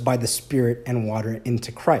baptized by the Spirit and water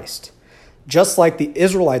into Christ. Just like the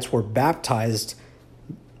Israelites were baptized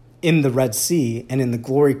in the Red Sea and in the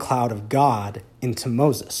glory cloud of God into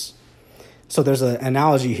Moses. So there's an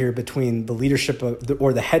analogy here between the leadership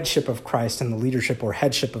or the headship of Christ and the leadership or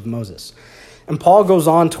headship of Moses. And Paul goes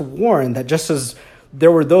on to warn that just as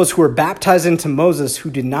there were those who were baptized into Moses who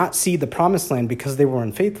did not see the promised land because they were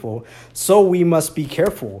unfaithful, so we must be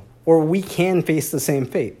careful, or we can face the same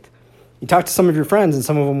fate. You talk to some of your friends, and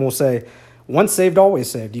some of them will say, once saved, always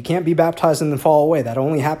saved. You can't be baptized and then fall away. That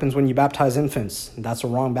only happens when you baptize infants. That's a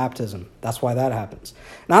wrong baptism. That's why that happens.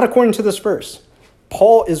 Not according to this verse.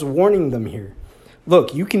 Paul is warning them here.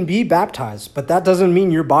 Look, you can be baptized, but that doesn't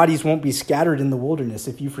mean your bodies won't be scattered in the wilderness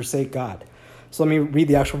if you forsake God. So let me read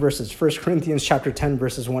the actual verses. 1 Corinthians chapter 10,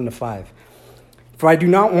 verses 1-5. For I do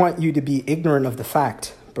not want you to be ignorant of the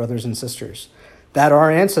fact, brothers and sisters, that our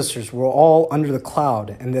ancestors were all under the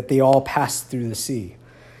cloud and that they all passed through the sea.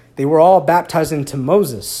 They were all baptized into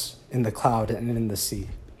Moses in the cloud and in the sea.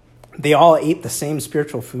 They all ate the same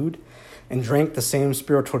spiritual food and drank the same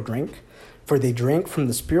spiritual drink, for they drank from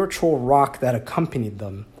the spiritual rock that accompanied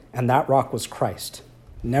them, and that rock was Christ.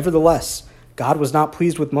 Nevertheless, God was not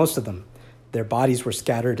pleased with most of them. Their bodies were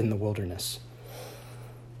scattered in the wilderness.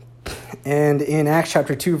 And in Acts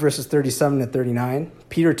chapter 2, verses 37-39,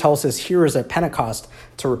 Peter tells his hearers at Pentecost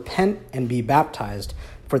to repent and be baptized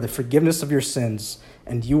for the forgiveness of your sins,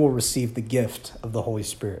 and you will receive the gift of the Holy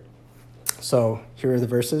Spirit. So here are the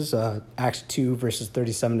verses, Acts 2, verses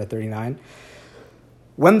 37-39.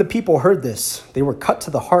 When the people heard this, they were cut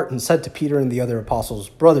to the heart and said to Peter and the other apostles,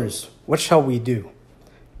 brothers, what shall we do?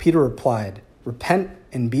 Peter replied, repent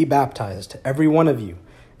and be baptized, every one of you,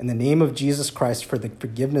 in the name of Jesus Christ for the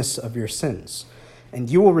forgiveness of your sins, and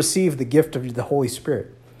you will receive the gift of the Holy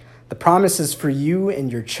Spirit. The promise is for you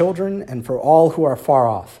and your children and for all who are far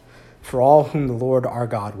off, for all whom the Lord our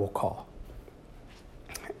God will call.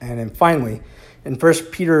 And then finally, in 1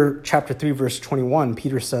 Peter chapter 3, verse 21,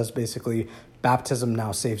 Peter says basically, baptism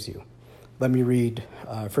now saves you. Let me read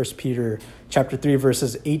 1 Peter chapter 3,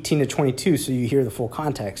 verses 18-22, so you hear the full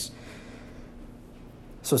context.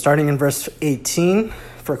 So starting in verse 18,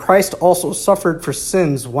 for Christ also suffered for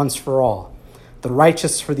sins once for all, the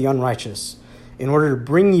righteous for the unrighteous, in order to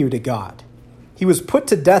bring you to God. He was put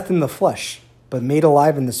to death in the flesh, but made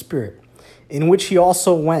alive in the spirit, in which he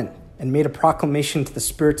also went and made a proclamation to the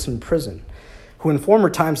spirits in prison, who in former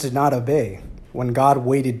times did not obey, when God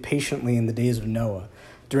waited patiently in the days of Noah,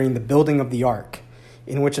 during the building of the ark,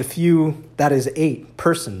 in which a few, that is 8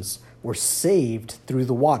 persons, were saved through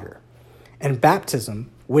the water. And baptism,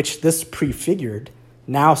 which this prefigured,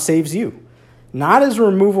 now saves you, not as a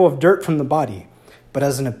removal of dirt from the body, but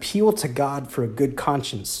as an appeal to God for a good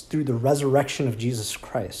conscience through the resurrection of Jesus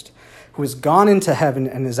Christ, who has gone into heaven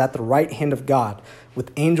and is at the right hand of God,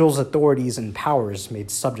 with angels, authorities, and powers made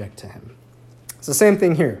subject to him. It's the same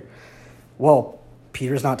thing here. Well,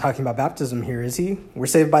 Peter's not talking about baptism here, is he? We're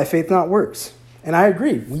saved by faith, not works. And I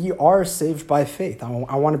agree. We are saved by faith. I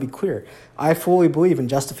want to be clear. I fully believe in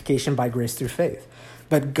justification by grace through faith.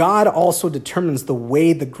 But God also determines the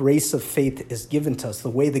way the grace of faith is given to us, the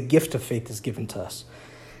way the gift of faith is given to us.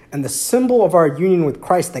 And the symbol of our union with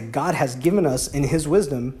Christ that God has given us in his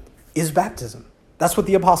wisdom is baptism. That's what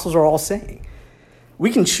the apostles are all saying. We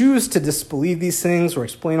can choose to disbelieve these things or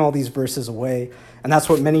explain all these verses away, and that's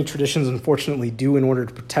what many traditions unfortunately do in order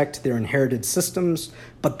to protect their inherited systems,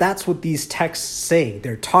 but that's what these texts say.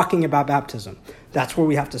 They're talking about baptism. That's where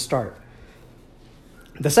we have to start.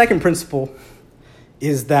 The second principle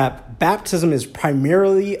is that baptism is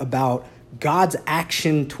primarily about God's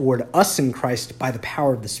action toward us in Christ by the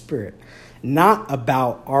power of the Spirit, not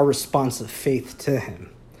about our response of faith to him.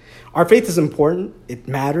 Our faith is important, it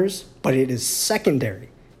matters, but it is secondary.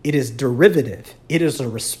 It is derivative. It is a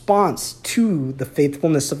response to the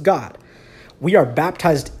faithfulness of God. We are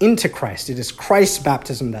baptized into Christ. It is Christ's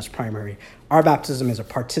baptism that's primary. Our baptism is a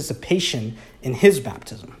participation in his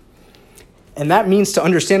baptism. And that means to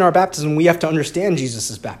understand our baptism, we have to understand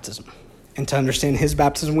Jesus' baptism. And to understand his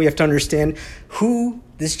baptism, we have to understand who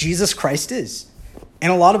this Jesus Christ is.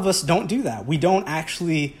 And a lot of us don't do that. We don't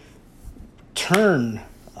actually turn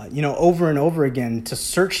over and over again to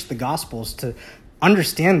search the Gospels to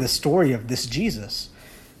understand the story of this Jesus,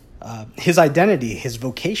 his identity, his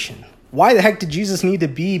vocation. Why the heck did Jesus need to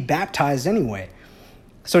be baptized anyway?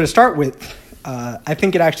 So to start with, I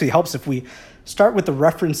think it actually helps if we start with the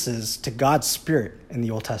references to God's Spirit in the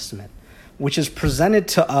Old Testament, which is presented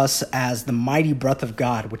to us as the mighty breath of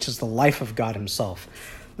God, which is the life of God himself.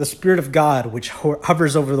 The Spirit of God, which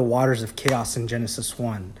hovers over the waters of chaos in Genesis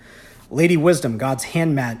 1. Lady Wisdom, God's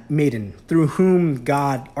handmaiden, through whom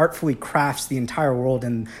God artfully crafts the entire world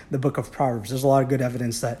in the book of Proverbs. There's a lot of good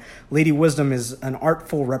evidence that Lady Wisdom is an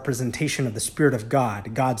artful representation of the Spirit of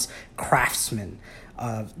God, God's craftsman.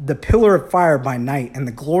 The pillar of fire by night and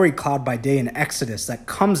the glory cloud by day in Exodus that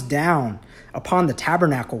comes down upon the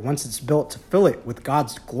tabernacle once it's built to fill it with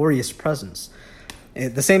God's glorious presence.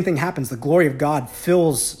 The same thing happens. The glory of God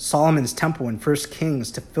fills Solomon's temple in 1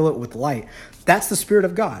 Kings to fill it with light. That's the Spirit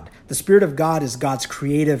of God. The Spirit of God is God's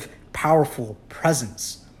creative, powerful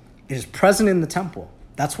presence. It is present in the temple.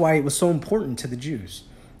 That's why it was so important to the Jews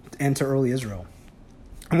and to early Israel.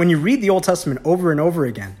 And when you read the Old Testament over and over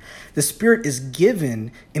again, the Spirit is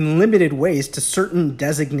given in limited ways to certain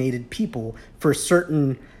designated people for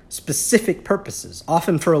certain specific purposes.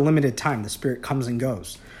 Often for a limited time, the Spirit comes and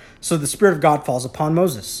goes. So the Spirit of God falls upon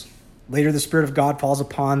Moses. Later, the Spirit of God falls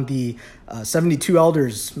upon the 72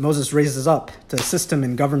 elders Moses raises up to assist him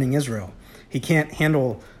in governing Israel. He can't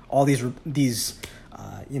handle all these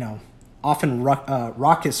often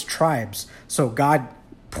raucous tribes. So God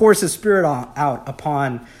pours his Spirit out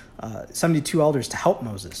upon 72 elders to help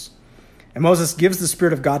Moses. And Moses gives the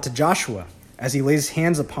Spirit of God to Joshua as he lays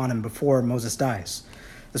hands upon him before Moses dies.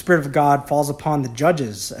 The Spirit of God falls upon the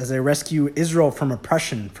judges as they rescue Israel from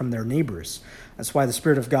oppression from their neighbors. That's why the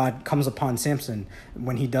Spirit of God comes upon Samson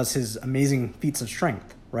when he does his amazing feats of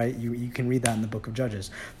strength, right? You can read that in the book of Judges.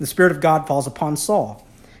 The Spirit of God falls upon Saul.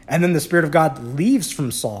 And then the Spirit of God leaves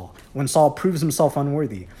from Saul when Saul proves himself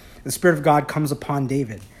unworthy. The Spirit of God comes upon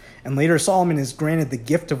David. And later Solomon is granted the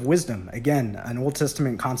gift of wisdom. Again, an Old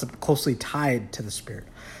Testament concept closely tied to the Spirit.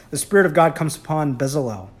 The Spirit of God comes upon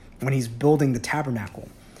Bezalel when he's building the tabernacle.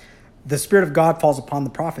 The Spirit of God falls upon the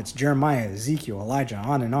prophets, Jeremiah, Ezekiel, Elijah,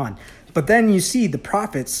 on and on. But then you see the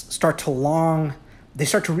prophets start to long, they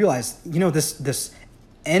start to realize, this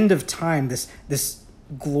end of time, this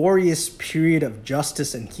glorious period of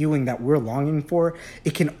justice and healing that we're longing for,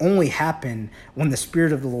 it can only happen when the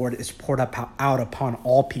Spirit of the Lord is poured out upon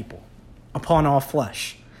all people, upon all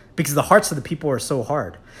flesh, because the hearts of the people are so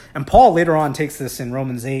hard. And Paul later on takes this in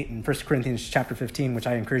Romans 8 and 1 Corinthians chapter 15, which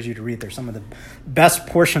I encourage you to read. They're some of the best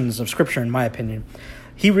portions of Scripture, in my opinion.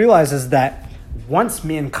 He realizes that once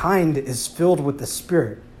mankind is filled with the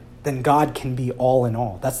Spirit, then God can be all in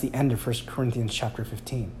all. That's the end of 1 Corinthians chapter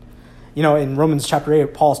 15. In Romans chapter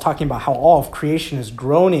 8, Paul is talking about how all of creation is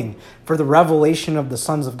groaning for the revelation of the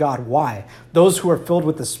sons of God. Why? Those who are filled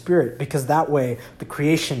with the Spirit, because that way the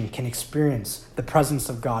creation can experience the presence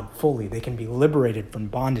of God fully. They can be liberated from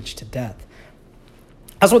bondage to death.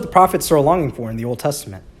 That's what the prophets are longing for in the Old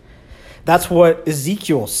Testament. That's what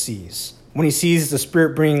Ezekiel sees when he sees the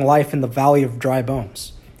Spirit bringing life in the valley of dry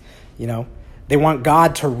bones. They want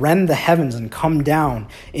God to rend the heavens and come down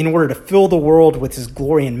in order to fill the world with his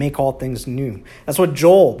glory and make all things new. That's what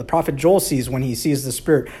the prophet Joel sees when he sees the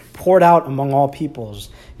Spirit poured out among all peoples,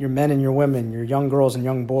 your men and your women, your young girls and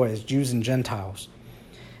young boys, Jews and Gentiles.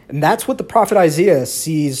 And that's what the prophet Isaiah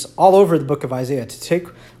sees all over the book of Isaiah. To take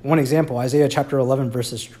one example, Isaiah chapter 11,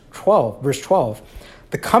 verse 12,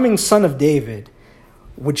 the coming son of David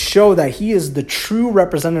would show that he is the true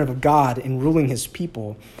representative of God in ruling his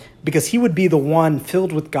people, because he would be the one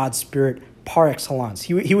filled with God's Spirit par excellence.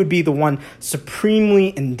 He would be the one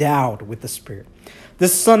supremely endowed with the Spirit.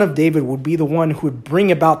 This son of David would be the one who would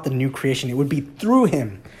bring about the new creation. It would be through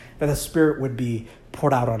him that the Spirit would be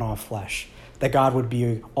poured out on all flesh, that God would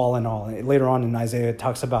be all in all. Later on in Isaiah, it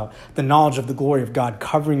talks about the knowledge of the glory of God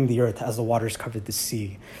covering the earth as the waters covered the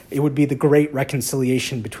sea. It would be the great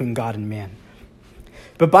reconciliation between God and man.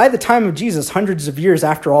 But by the time of Jesus, hundreds of years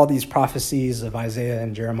after all these prophecies of Isaiah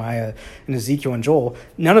and Jeremiah and Ezekiel and Joel,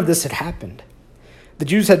 none of this had happened. The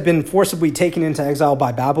Jews had been forcibly taken into exile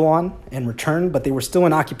by Babylon and returned, but they were still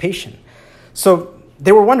in occupation. So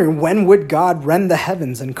they were wondering, when would God rend the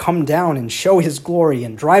heavens and come down and show his glory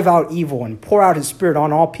and drive out evil and pour out his Spirit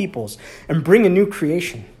on all peoples and bring a new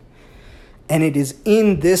creation? And it is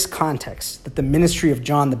in this context that the ministry of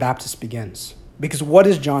John the Baptist begins. Because what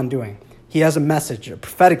is John doing? He has a message, a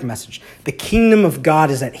prophetic message. The kingdom of God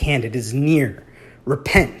is at hand. It is near.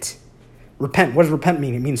 Repent. Repent. What does repent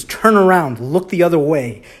mean? It means turn around, look the other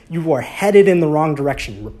way. You are headed in the wrong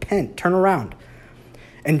direction. Repent. Turn around.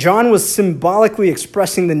 And John was symbolically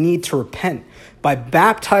expressing the need to repent by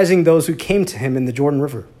baptizing those who came to him in the Jordan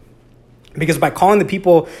River. Because by calling the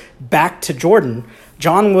people back to Jordan,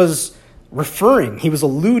 John was he was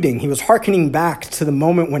alluding, he was hearkening back to the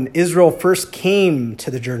moment when Israel first came to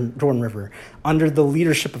the Jordan River under the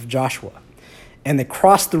leadership of Joshua. And they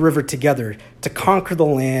crossed the river together to conquer the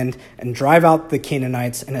land and drive out the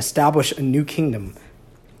Canaanites and establish a new kingdom.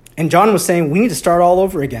 And John was saying, we need to start all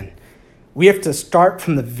over again. We have to start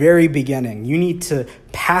from the very beginning. You need to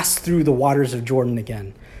pass through the waters of Jordan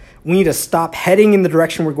again. We need to stop heading in the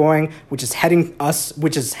direction we're going, which is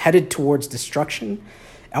headed towards destruction.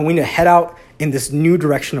 And we need to head out in this new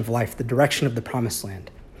direction of life, the direction of the promised land.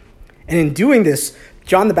 And in doing this,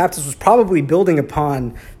 John the Baptist was probably building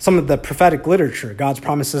upon some of the prophetic literature, God's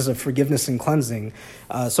promises of forgiveness and cleansing.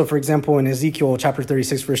 So, for example, in Ezekiel chapter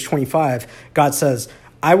 36, verse 25, God says,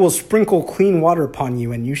 I will sprinkle clean water upon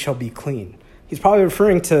you, and you shall be clean. He's probably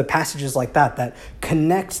referring to passages like that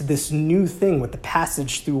connect this new thing with the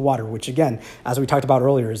passage through water, which, again, as we talked about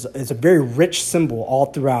earlier, is a very rich symbol all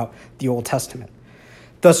throughout the Old Testament.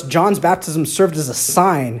 Thus, John's baptism served as a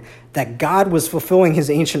sign that God was fulfilling his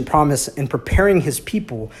ancient promise and preparing his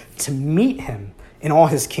people to meet him in all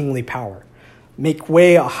his kingly power. Make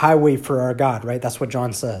way a highway for our God, right? That's what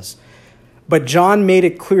John says. But John made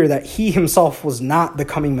it clear that he himself was not the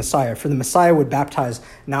coming Messiah, for the Messiah would baptize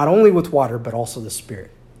not only with water, but also the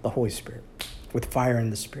Spirit, the Holy Spirit, with fire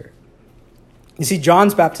and the Spirit. You see,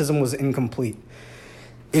 John's baptism was incomplete.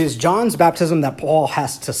 It is John's baptism that Paul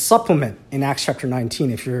has to supplement in Acts chapter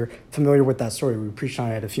 19. If you're familiar with that story, we preached on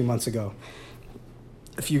it a few months ago.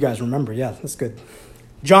 If you guys remember, yeah, that's good.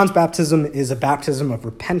 John's baptism is a baptism of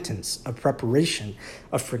repentance, of preparation,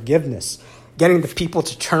 of forgiveness, getting the people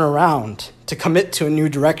to turn around, to commit to a new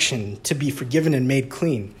direction, to be forgiven and made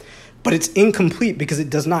clean. But it's incomplete because it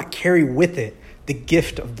does not carry with it the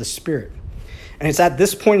gift of the Spirit. And it's at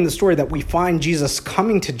this point in the story that we find Jesus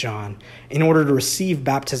coming to John in order to receive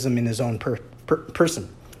baptism in his own person.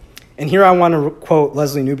 And here I want to quote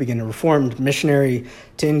Leslie Newbegin, a Reformed missionary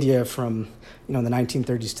to India from the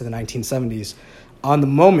 1930s to the 1970s, on the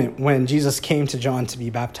moment when Jesus came to John to be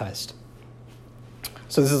baptized.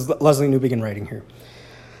 So this is Leslie Newbegin writing here.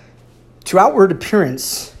 To outward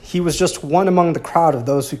appearance, he was just one among the crowd of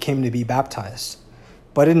those who came to be baptized.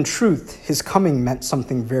 But in truth, his coming meant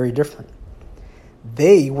something very different.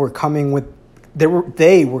 They were coming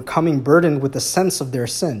burdened with the sense of their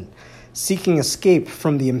sin, seeking escape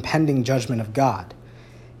from the impending judgment of God.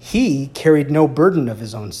 He carried no burden of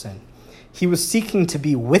his own sin. He was seeking to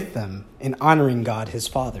be with them in honoring God, his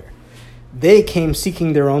Father. They came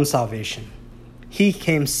seeking their own salvation. He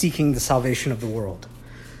came seeking the salvation of the world.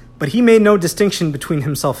 But he made no distinction between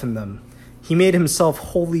himself and them. He made himself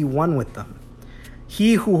wholly one with them.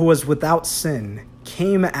 He who was without sin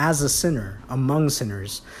came as a sinner among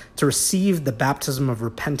sinners to receive the baptism of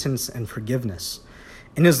repentance and forgiveness.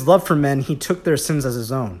 In his love for men, he took their sins as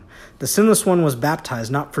his own. The sinless one was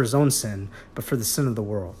baptized not for his own sin, but for the sin of the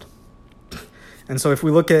world. And so if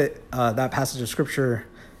we look at that passage of Scripture,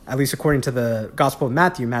 at least according to the Gospel of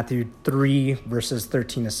Matthew, Matthew 3, verses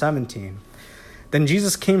 13 to 17, then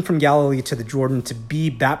Jesus came from Galilee to the Jordan to be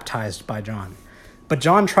baptized by John. But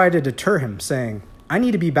John tried to deter him, saying, I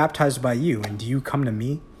need to be baptized by you, and do you come to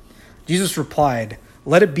me? Jesus replied,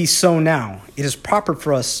 let it be so now. It is proper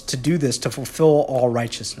for us to do this to fulfill all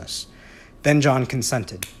righteousness. Then John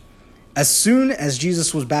consented. As soon as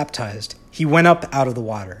Jesus was baptized, he went up out of the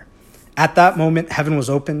water. At that moment, heaven was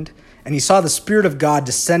opened, and he saw the Spirit of God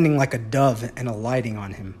descending like a dove and alighting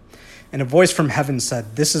on him. And a voice from heaven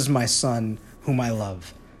said, this is my Son, whom I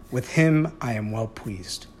love. With him I am well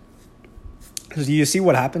pleased. So do you see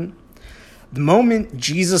what happened? The moment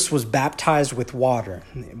Jesus was baptized with water,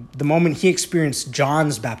 the moment he experienced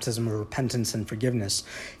John's baptism of repentance and forgiveness,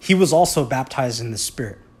 he was also baptized in the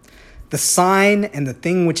Spirit. The sign and the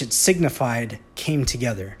thing which it signified came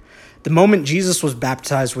together. The moment Jesus was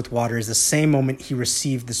baptized with water is the same moment he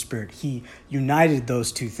received the Spirit. He united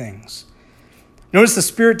those two things. Notice the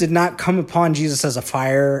Spirit did not come upon Jesus as a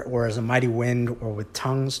fire or as a mighty wind or with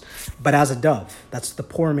tongues, but as a dove. That's the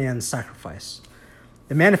poor man's sacrifice.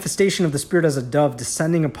 The manifestation of the Spirit as a dove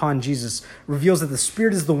descending upon Jesus reveals that the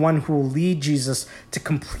Spirit is the one who will lead Jesus to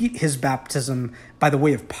complete his baptism by the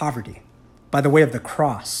way of poverty, by the way of the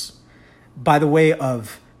cross, by the way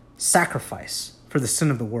of sacrifice for the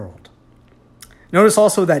sin of the world. Notice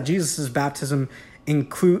also that Jesus' baptism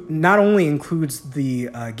not only includes the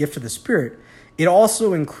gift of the Spirit, it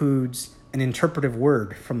also includes an interpretive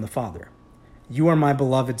word from the Father. You are my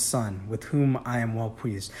beloved Son, with whom I am well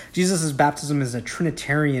pleased. Jesus' baptism is a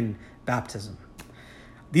Trinitarian baptism.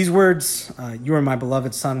 These words, you are my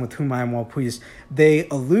beloved Son, with whom I am well pleased, they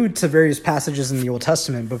allude to various passages in the Old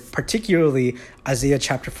Testament, but particularly Isaiah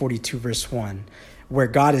chapter 42, verse 1, where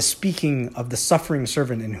God is speaking of the suffering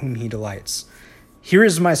servant in whom he delights. Here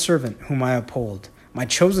is my servant whom I uphold, my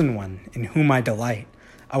chosen one in whom I delight.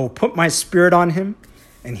 I will put my Spirit on him,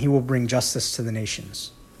 and he will bring justice to the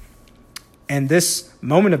nations. And this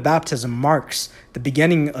moment of baptism marks the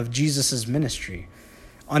beginning of Jesus' ministry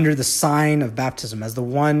under the sign of baptism as the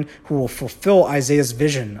one who will fulfill Isaiah's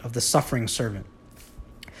vision of the suffering servant.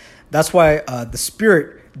 That's why the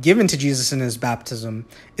Spirit given to Jesus in his baptism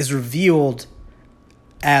is revealed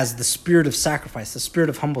as the Spirit of sacrifice, the Spirit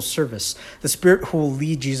of humble service, the Spirit who will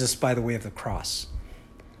lead Jesus by the way of the cross.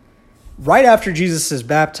 Right after Jesus is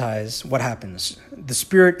baptized, what happens? The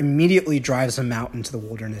Spirit immediately drives him out into the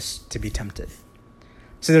wilderness to be tempted.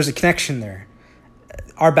 So there's a connection there.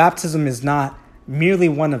 Our baptism is not merely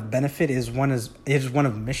one of benefit, it is one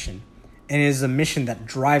of mission. And it is a mission that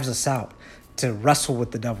drives us out to wrestle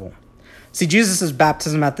with the devil. See, Jesus'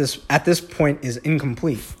 baptism at this point is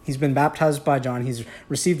incomplete. He's been baptized by John, he's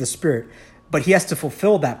received the Spirit, but he has to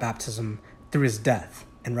fulfill that baptism through his death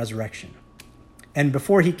and resurrection. And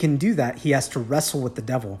before he can do that, he has to wrestle with the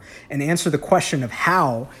devil and answer the question of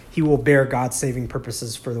how he will bear God's saving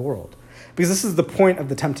purposes for the world. Because this is the point of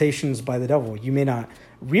the temptations by the devil. You may not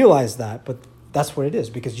realize that, but that's what it is.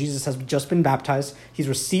 Because Jesus has just been baptized. He's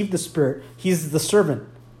received the Spirit. He's the servant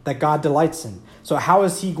that God delights in. So how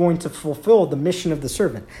is he going to fulfill the mission of the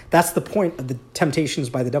servant? That's the point of the temptations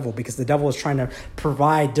by the devil, because the devil is trying to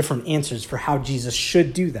provide different answers for how Jesus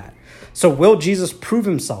should do that. So will Jesus prove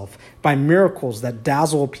himself by miracles that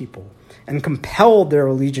dazzle people and compel their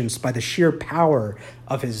allegiance by the sheer power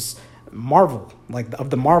of his marvel, of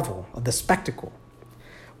the spectacle?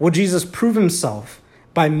 Will Jesus prove himself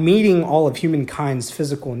by meeting all of humankind's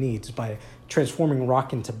physical needs, by transforming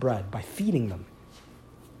rock into bread, by feeding them?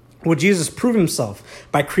 Will Jesus prove himself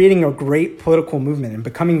by creating a great political movement and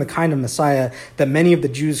becoming the kind of Messiah that many of the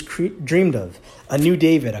Jews dreamed of? A new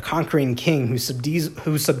David, a conquering king who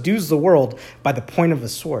subdues the world by the point of a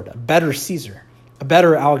sword, a better Caesar, a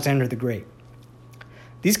better Alexander the Great.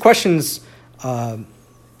 These questions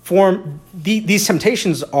these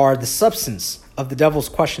temptations are the substance of the devil's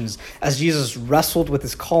questions as Jesus wrestled with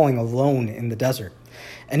his calling alone in the desert.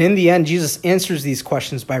 And in the end, Jesus answers these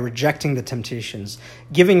questions by rejecting the temptations,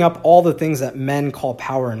 giving up all the things that men call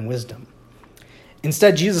power and wisdom.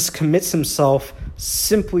 Instead, Jesus commits himself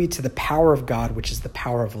simply to the power of God, which is the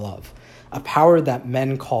power of love, a power that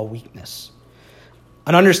men call weakness.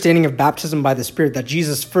 An understanding of baptism by the Spirit that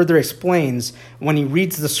Jesus further explains when he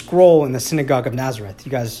reads the scroll in the synagogue of Nazareth.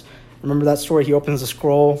 You guys Remember that story? He opens the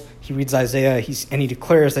scroll, he reads Isaiah, and he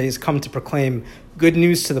declares that he's come to proclaim good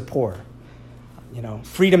news to the poor,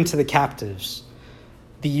 freedom to the captives,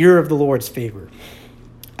 the year of the Lord's favor.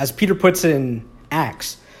 As Peter puts it in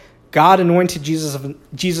Acts, God anointed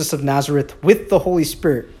Jesus of Nazareth with the Holy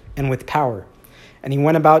Spirit and with power, and he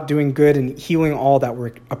went about doing good and healing all that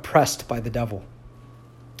were oppressed by the devil.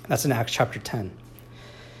 That's in Acts chapter 10.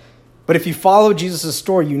 But if you follow Jesus'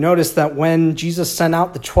 story, you notice that when Jesus sent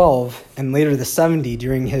out the 12 and later the 70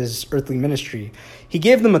 during his earthly ministry, he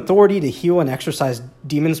gave them authority to heal and exorcise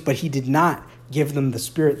demons, but he did not give them the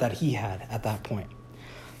spirit that he had at that point.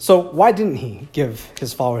 So why didn't he give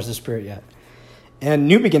his followers the spirit yet? And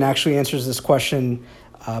New Begin actually answers this question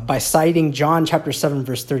by citing John chapter 7,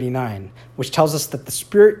 verse 39, which tells us that the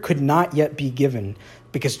spirit could not yet be given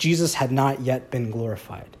because Jesus had not yet been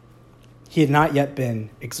glorified. He had not yet been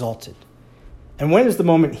exalted. And when is the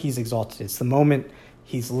moment he's exalted? It's the moment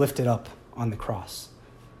he's lifted up on the cross.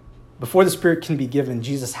 Before the Spirit can be given,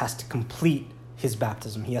 Jesus has to complete his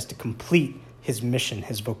baptism. He has to complete his mission,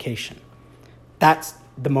 his vocation. That's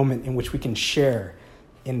the moment in which we can share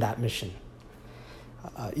in that mission.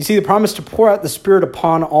 You see, the promise to pour out the Spirit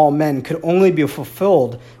upon all men could only be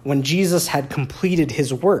fulfilled when Jesus had completed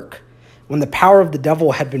his work, when the power of the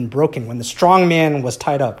devil had been broken, when the strong man was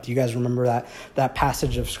tied up. Do you guys remember that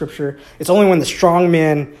passage of Scripture? It's only when the strong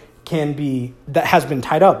man that has been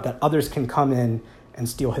tied up that others can come in and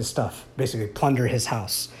steal his stuff, basically plunder his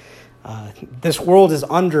house. This world is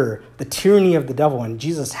under the tyranny of the devil, and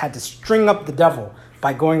Jesus had to string up the devil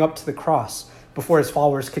by going up to the cross before his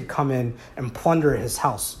followers could come in and plunder his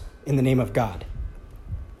house in the name of God.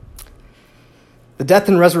 The death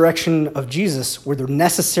and resurrection of Jesus were the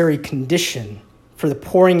necessary condition for the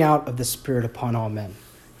pouring out of the Spirit upon all men.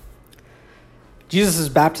 Jesus'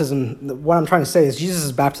 baptism, what I'm trying to say is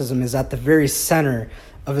Jesus' baptism is at the very center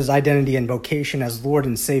of his identity and vocation as Lord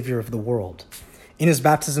and Savior of the world. In his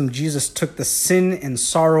baptism, Jesus took the sin and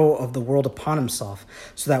sorrow of the world upon himself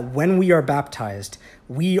so that when we are baptized,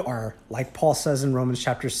 we are, like Paul says in Romans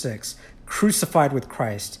chapter 6, crucified with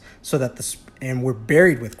Christ and we're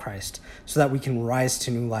buried with Christ so that we can rise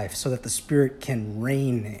to new life, so that the Spirit can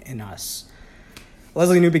reign in us.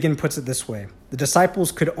 Leslie New Begin puts it this way: the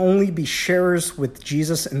disciples could only be sharers with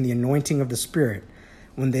Jesus in the anointing of the Spirit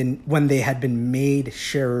when they had been made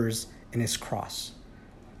sharers in his cross.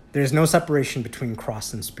 There is no separation between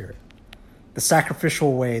cross and Spirit. The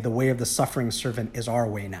sacrificial way, the way of the suffering servant, is our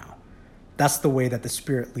way now. That's the way that the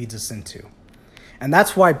Spirit leads us into. And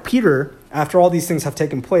that's why Peter, after all these things have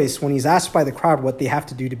taken place, when he's asked by the crowd what they have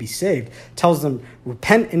to do to be saved, tells them,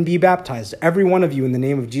 repent and be baptized, every one of you, in the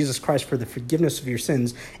name of Jesus Christ for the forgiveness of your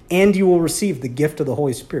sins, and you will receive the gift of the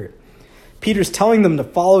Holy Spirit. Peter's telling them to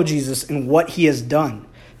follow Jesus in what he has done,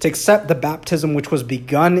 to accept the baptism which was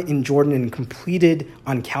begun in Jordan and completed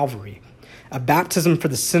on Calvary, a baptism for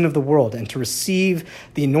the sin of the world, and to receive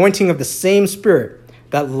the anointing of the same Spirit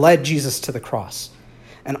that led Jesus to the cross.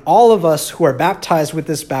 And all of us who are baptized with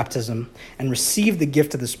this baptism and receive the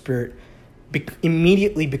gift of the Spirit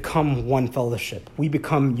immediately become one fellowship. We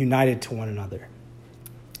become united to one another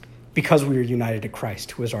because we are united to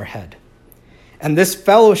Christ, who is our head. And this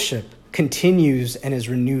fellowship continues and is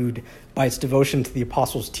renewed by its devotion to the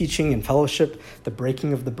apostles' teaching and fellowship, the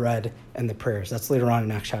breaking of the bread, and the prayers. That's later on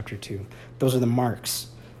in Acts chapter 2. Those are the marks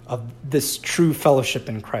of this true fellowship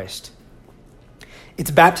in Christ. It's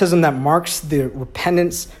baptism that marks the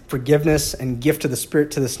repentance, forgiveness, and gift of the Spirit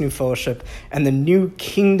to this new fellowship and the new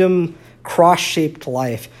kingdom cross-shaped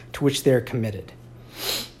life to which they are committed.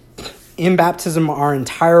 In baptism, our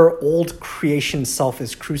entire old creation self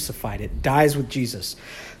is crucified. It dies with Jesus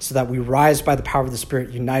so that we rise by the power of the Spirit,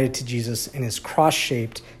 united to Jesus in his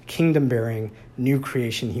cross-shaped, kingdom-bearing, new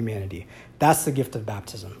creation humanity. That's the gift of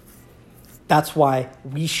baptism. That's why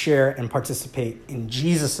we share and participate in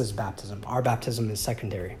Jesus' baptism. Our baptism is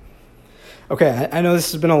secondary. Okay, I know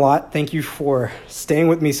this has been a lot. Thank you for staying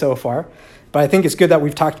with me so far. But I think it's good that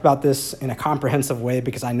we've talked about this in a comprehensive way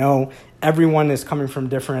because I know everyone is coming from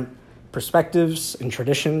different perspectives and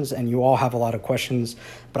traditions, and you all have a lot of questions.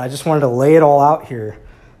 But I just wanted to lay it all out here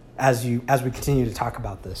as we continue to talk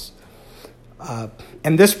about this.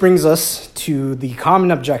 And this brings us to the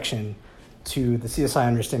common objection to the CSI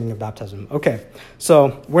understanding of baptism. Okay,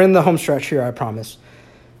 so we're in the home stretch here, I promise.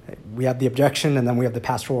 We have the objection, and then we have the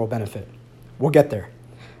pastoral benefit. We'll get there.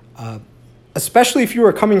 Especially if you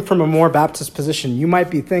are coming from a more Baptist position, you might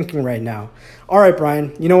be thinking right now, all right,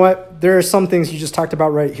 Brian, you know what? There are some things you just talked about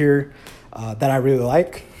right here that I really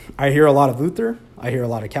like. I hear a lot of Luther. I hear a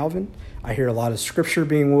lot of Calvin. I hear a lot of scripture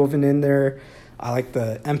being woven in there. I like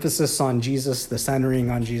the emphasis on Jesus, the centering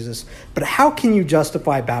on Jesus. But how can you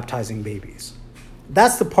justify baptizing babies?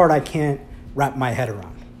 That's the part I can't wrap my head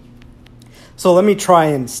around. So let me try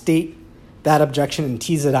and state that objection and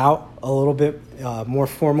tease it out a little bit more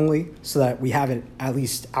formally so that we have it at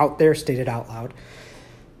least out there, stated out loud.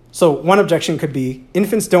 So one objection could be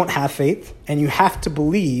infants don't have faith, and you have to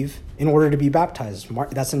believe in order to be baptized.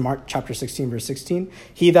 That's in Mark chapter 16, verse 16.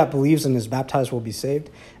 He that believes and is baptized will be saved.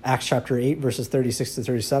 Acts chapter 8, verses 36 to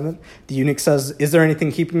 37. The eunuch says, is there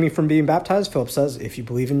anything keeping me from being baptized? Philip says, if you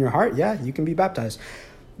believe in your heart, yeah, you can be baptized.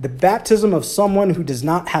 The baptism of someone who does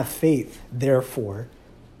not have faith, therefore,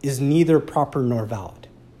 is neither proper nor valid.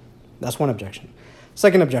 That's one objection.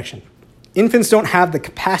 Second objection, infants don't have the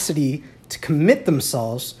capacity to commit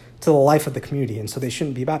themselves to the life of the community, and so they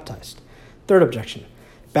shouldn't be baptized. Third objection,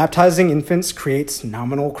 baptizing infants creates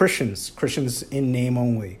nominal Christians, Christians in name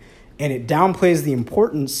only, and it downplays the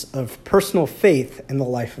importance of personal faith in the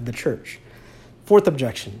life of the church. Fourth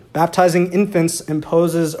objection, baptizing infants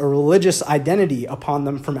imposes a religious identity upon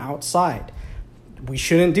them from outside. We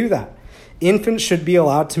shouldn't do that. Infants should be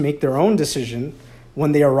allowed to make their own decision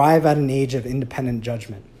when they arrive at an age of independent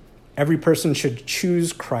judgment. Every person should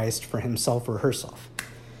choose Christ for himself or herself.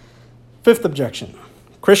 Fifth objection,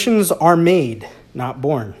 Christians are made, not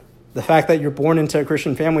born. The fact that you're born into a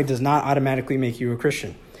Christian family does not automatically make you a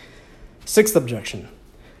Christian. Sixth objection,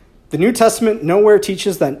 the New Testament nowhere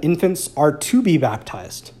teaches that infants are to be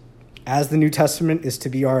baptized. As the New Testament is to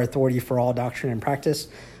be our authority for all doctrine and practice,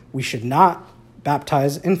 we should not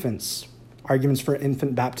baptize infants. Arguments for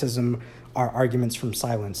infant baptism are arguments from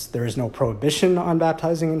silence. There is no prohibition on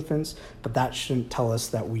baptizing infants, but that shouldn't tell us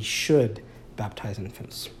that we should baptize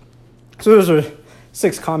infants. So those are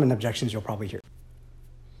 6 common objections you'll probably hear.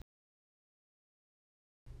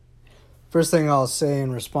 First thing I'll say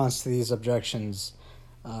in response to these objections,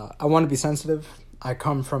 I want to be sensitive. I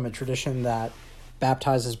come from a tradition that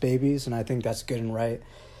baptizes babies, and I think that's good and right.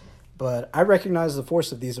 But I recognize the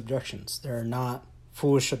force of these objections. They're not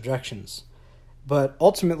foolish objections. But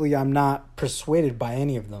ultimately, I'm not persuaded by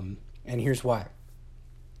any of them, and here's why.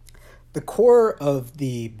 The core of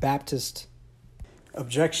the Baptist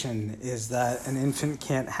objection is that an infant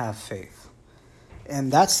can't have faith.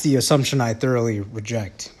 And that's the assumption I thoroughly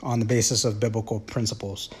reject on the basis of biblical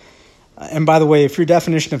principles. And by the way, if your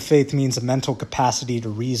definition of faith means a mental capacity to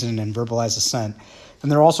reason and verbalize assent, then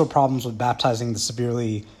there are also problems with baptizing the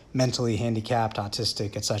severely mentally handicapped,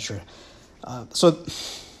 autistic, etc. So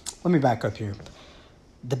let me back up here.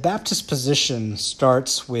 The Baptist position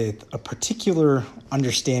starts with a particular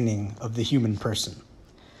understanding of the human person.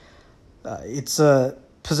 It's a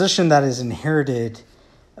position that is inherited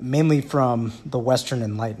mainly from the Western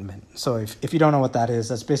Enlightenment. So if you don't know what that is,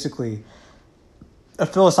 that's basically a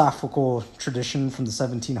philosophical tradition from the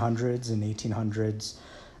 1700s and 1800s.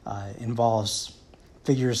 Involves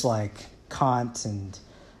figures like Kant and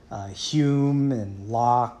Hume and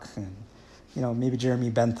Locke and maybe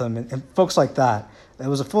Jeremy Bentham and folks like that. It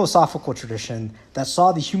was a philosophical tradition that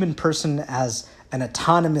saw the human person as an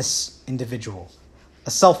autonomous individual, a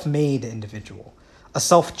self-made individual, a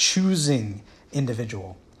self-choosing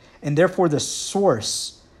individual, and therefore the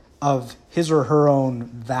source of his or her own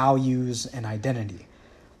values and identity.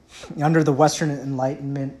 Under the Western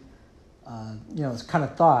Enlightenment, it's kind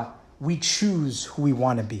of thought, we choose who we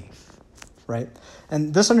want to be, right?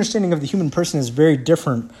 And this understanding of the human person is very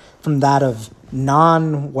different from that of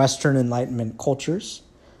non-Western Enlightenment cultures,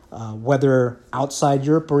 whether outside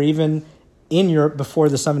Europe or even in Europe before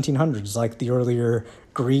the 1700s, like the earlier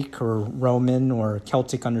Greek or Roman or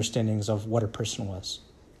Celtic understandings of what a person was.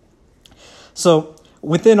 So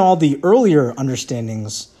within all the earlier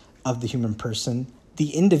understandings of the human person,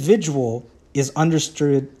 the individual is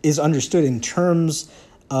understood in terms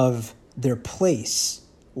of their place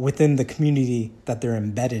within the community that they're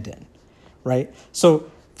embedded in, right? So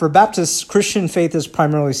for Baptists, Christian faith is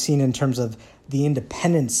primarily seen in terms of the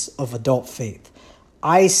independence of adult faith.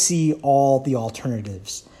 I see all the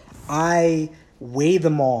alternatives. I weigh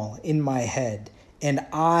them all in my head, and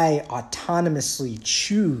I autonomously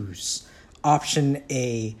choose option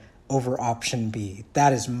A over option B.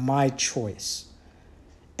 That is my choice.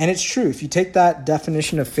 And it's true. If you take that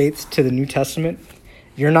definition of faith to the New Testament,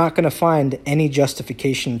 you're not going to find any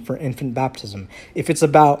justification for infant baptism. If it's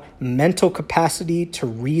about mental capacity to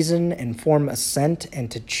reason and form assent and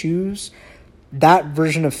to choose, that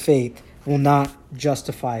version of faith will not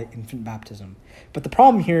justify infant baptism. But the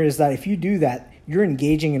problem here is that if you do that, you're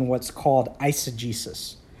engaging in what's called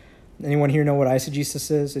eisegesis. Anyone here know what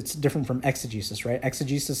eisegesis is? It's different from exegesis, right?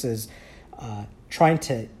 Exegesis is trying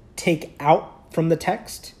to take out from the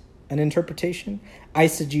text an interpretation.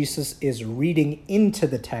 Eisegesis is reading into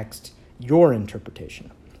the text your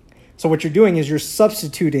interpretation. So what you're doing is you're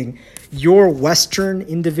substituting your Western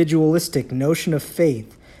individualistic notion of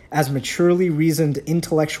faith as maturely reasoned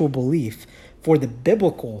intellectual belief for the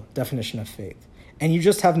biblical definition of faith. And you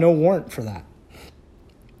just have no warrant for that.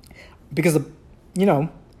 Because,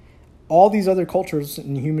 all these other cultures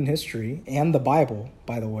in human history, and the Bible,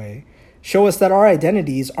 by the way, show us that our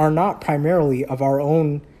identities are not primarily of our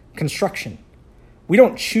own construction. We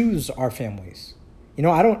don't choose our families.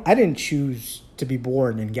 I didn't choose to be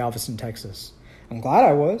born in Galveston, Texas. I'm glad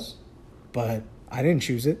I was, but I didn't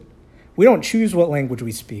choose it. We don't choose what language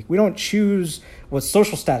we speak. We don't choose what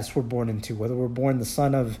social status we're born into, whether we're born the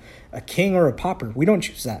son of a king or a pauper. We don't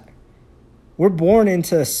choose that. We're born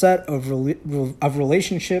into a set of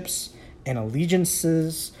relationships and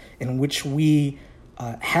allegiances in which we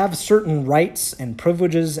have certain rights and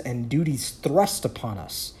privileges and duties thrust upon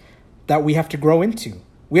us that we have to grow into.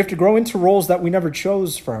 We have to grow into roles that we never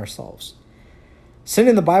chose for ourselves. Sin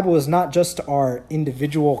in the Bible is not just our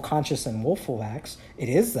individual conscious and willful acts. It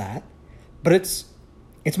is that, but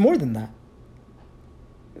it's more than that.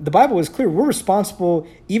 The Bible is clear. We're responsible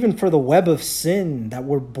even for the web of sin that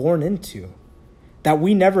we're born into, that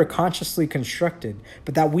we never consciously constructed,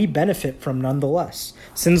 but that we benefit from nonetheless.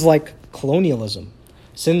 Sins like colonialism,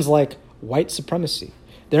 sins like white supremacy.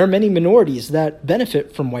 There are many minorities that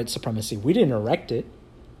benefit from white supremacy. We didn't erect it,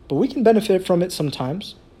 but we can benefit from it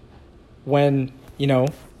sometimes. When,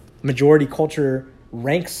 majority culture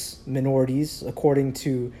ranks minorities according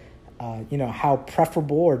to, how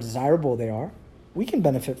preferable or desirable they are, we can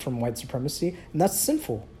benefit from white supremacy, and that's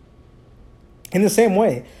sinful. In the same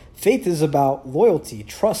way, faith is about loyalty,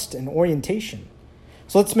 trust, and orientation.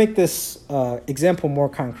 So let's make this example more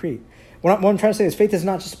concrete. What I'm trying to say is faith is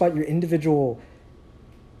not just about your individual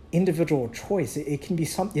choice. It can be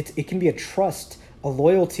it can be a trust, a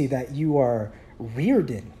loyalty that you are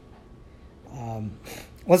reared in.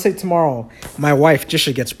 Let's say tomorrow my wife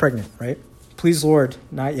Jisha gets pregnant, right? Please, Lord,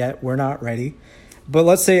 not yet. We're not ready. But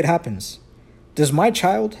let's say it happens. Does my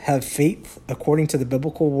child have faith according to the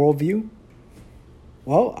biblical worldview?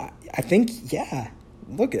 Well, I think, yeah.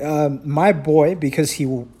 Look, my boy, because he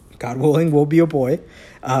will, God willing, will be a boy.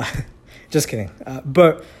 Just kidding.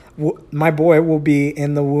 But my boy will be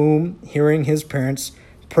in the womb hearing his parents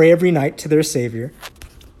pray every night to their Savior.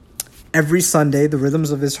 Every Sunday, the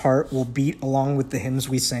rhythms of his heart will beat along with the hymns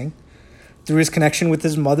we sing. Through his connection with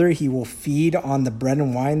his mother, he will feed on the bread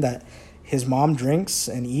and wine that his mom drinks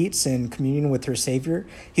and eats in communion with her Savior.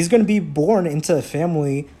 He's going to be born into a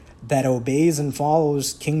family that obeys and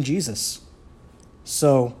follows King Jesus.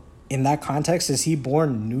 So, in that context, is he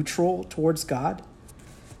born neutral towards God?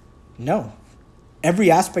 No.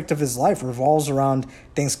 Every aspect of his life revolves around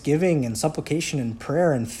thanksgiving and supplication and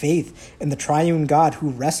prayer and faith in the triune God who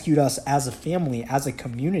rescued us as a family, as a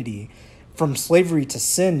community, from slavery to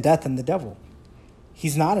sin, death, and the devil.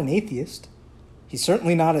 He's not an atheist. He's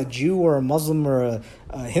certainly not a Jew or a Muslim or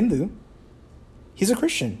a Hindu. He's a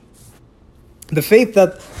Christian. The faith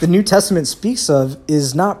that the New Testament speaks of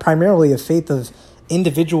is not primarily a faith of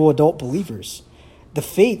individual adult believers. The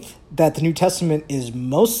faith that the New Testament is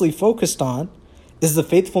mostly focused on is the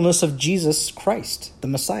faithfulness of Jesus Christ, the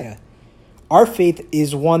Messiah. Our faith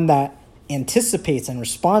is one that anticipates and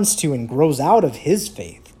responds to and grows out of his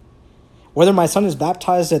faith. Whether my son is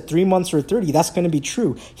baptized at 3 months or 30, that's going to be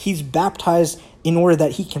true. He's baptized in order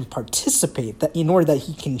that he can participate, that in order that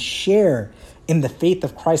he can share in the faith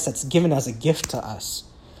of Christ that's given as a gift to us.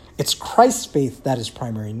 It's Christ's faith that is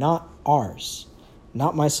primary, not ours,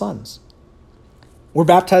 not my son's. We're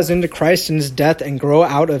baptized into Christ and his death and grow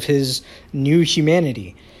out of his new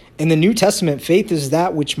humanity. In the New Testament, faith is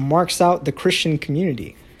that which marks out the Christian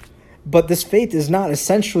community. But this faith is not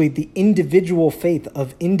essentially the individual faith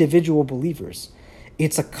of individual believers.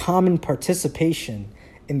 It's a common participation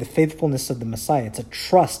in the faithfulness of the Messiah. It's a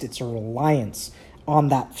trust, it's a reliance on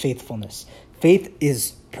that faithfulness. Faith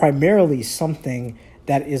is primarily something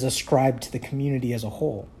that is ascribed to the community as a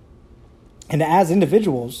whole. And as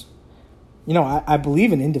individuals, I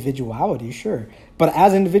believe in individuality, sure. But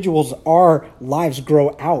as individuals, our lives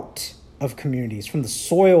grow out of communities, from the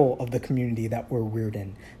soil of the community that we're reared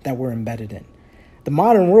in, that we're embedded in. The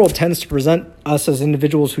modern world tends to present us as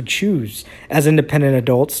individuals who choose, as independent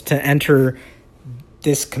adults, to enter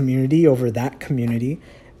this community over that community.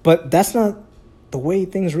 But that's not the way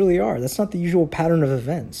things really are. That's not the usual pattern of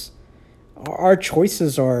events. Our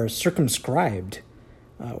choices are circumscribed.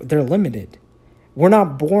 They're limited. We're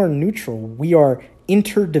not born neutral. We are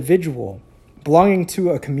interdividual. Belonging to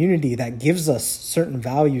a community that gives us certain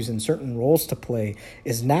values and certain roles to play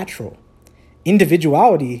is natural.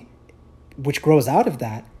 Individuality which grows out of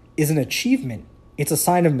that is an achievement. It's a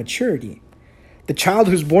sign of maturity. The child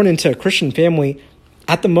who's born into a Christian family,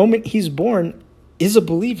 at the moment he's born, is a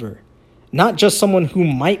believer, not just someone who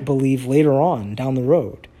might believe later on down the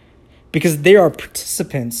road, because they are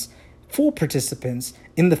participants, full participants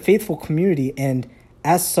in the faithful community, and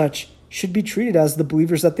as such should be treated as the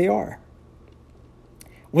believers that they are.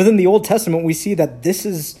 Within the Old Testament, we see that this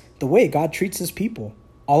is the way God treats his people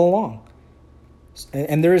all along.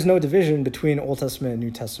 And there is no division between Old Testament and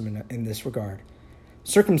New Testament in this regard.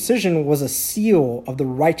 Circumcision was a seal of the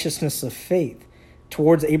righteousness of faith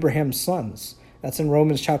towards Abraham's sons. That's in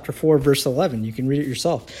Romans chapter 4, verse 11. You can read it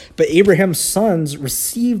yourself. But Abraham's sons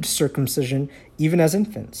received circumcision even as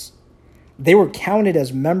infants. They were counted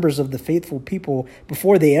as members of the faithful people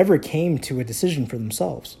before they ever came to a decision for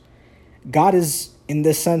themselves. God is, in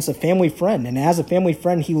this sense, a family friend. And as a family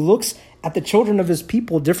friend, he looks at the children of his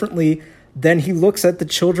people differently than he looks at the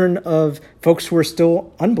children of folks who are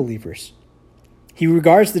still unbelievers. He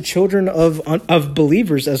regards the children of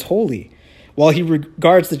believers as holy, while he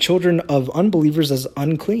regards the children of unbelievers as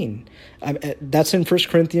unclean. That's in 1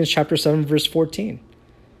 Corinthians chapter 7, verse 14.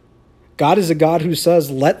 God is a God who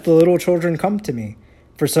says, "Let the little children come to me,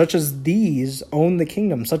 for such as these own the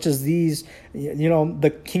kingdom, such as these,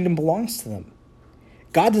 the kingdom belongs to them."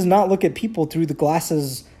 God does not look at people through the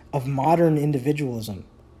glasses of modern individualism.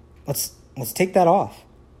 Let's take that off.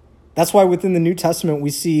 That's why within the New Testament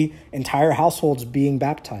we see entire households being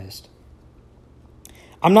baptized.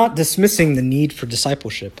 I'm not dismissing the need for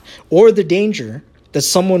discipleship or the danger that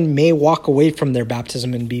someone may walk away from their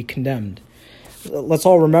baptism and be condemned. Let's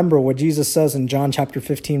all remember what Jesus says in John chapter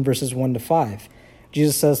 15, verses 1 to 5.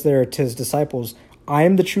 Jesus says there to his disciples, "I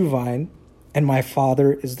am the true vine, and my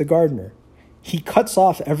Father is the gardener. He cuts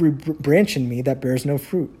off every branch in me that bears no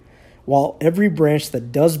fruit, while every branch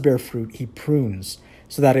that does bear fruit he prunes,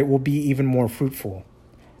 so that it will be even more fruitful.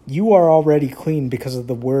 You are already clean because of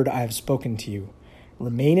the word I have spoken to you.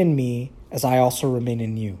 Remain in me as I also remain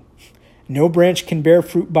in you. No branch can bear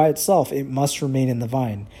fruit by itself. It must remain in the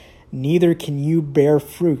vine. Neither can you bear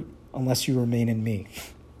fruit unless you remain in me.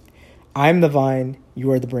 I am the vine,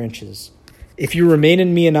 you are the branches. If you remain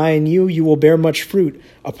in me and I in you, you will bear much fruit.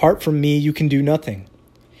 Apart from me, you can do nothing.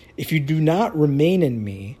 If you do not remain in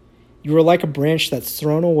me, you are like a branch that's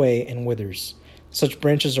thrown away and withers. Such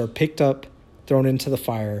branches are picked up, thrown into the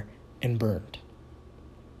fire, and burned."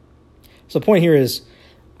 So the point here is,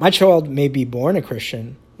 my child may be born a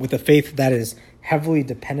Christian with a faith that is heavily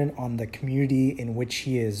dependent on the community in which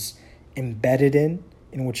he is embedded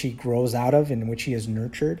in which he grows out of, in which he is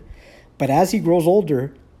nurtured. But as he grows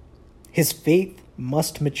older, his faith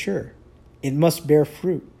must mature. It must bear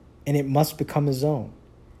fruit, and it must become his own.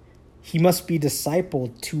 He must be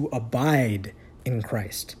discipled to abide in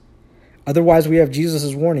Christ. Otherwise, we have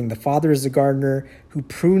Jesus' warning. The Father is the gardener who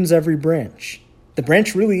prunes every branch. The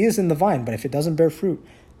branch really is in the vine, but if it doesn't bear fruit,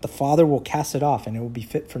 the Father will cast it off, and it will be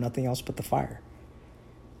fit for nothing else but the fire.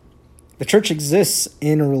 The church exists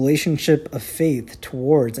in a relationship of faith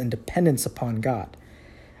towards and dependence upon God.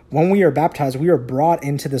 When we are baptized, we are brought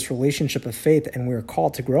into this relationship of faith, and we are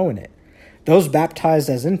called to grow in it. Those baptized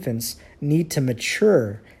as infants need to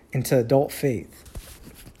mature into adult faith.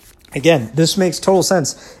 Again, this makes total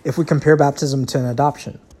sense if we compare baptism to an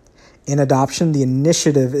adoption. In adoption, the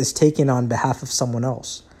initiative is taken on behalf of someone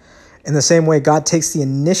else. In the same way, God takes the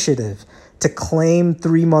initiative to claim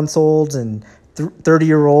 3-month-olds and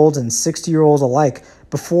 30-year-olds and 60-year-olds alike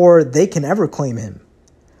before they can ever claim him.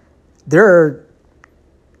 There are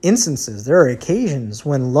instances, there are occasions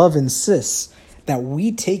when love insists that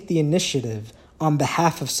we take the initiative on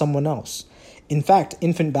behalf of someone else. In fact,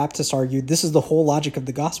 infant Baptists argued this is the whole logic of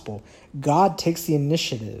the gospel. God takes the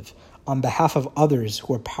initiative on behalf of others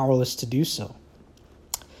who are powerless to do so.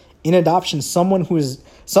 In adoption,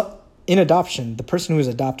 the person who is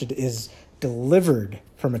adopted is delivered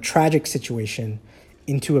from a tragic situation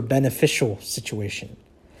into a beneficial situation.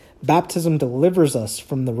 Baptism delivers us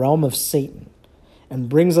from the realm of Satan and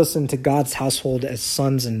brings us into God's household as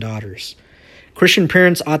sons and daughters. Christian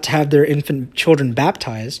parents ought to have their infant children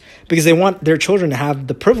baptized because they want their children to have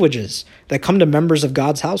the privileges that come to members of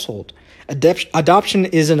God's household. Adoption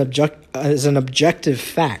is an objective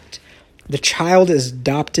fact. The child is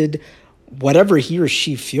adopted whatever he or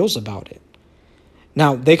she feels about it.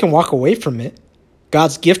 Now, they can walk away from it.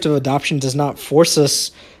 God's gift of adoption does not force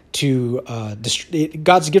us to...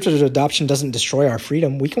 God's gift of adoption doesn't destroy our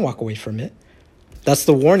freedom. We can walk away from it. That's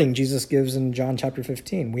the warning Jesus gives in John chapter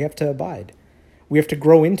 15. We have to abide. We have to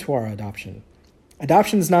grow into our adoption.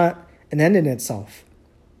 Adoption is not an end in itself.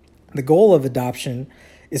 The goal of adoption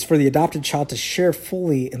is for the adopted child to share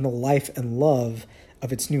fully in the life and love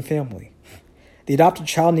of its new family. The adopted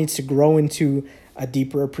child needs to grow into a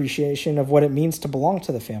deeper appreciation of what it means to belong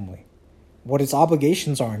to the family, what its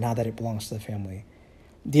obligations are now that it belongs to the family.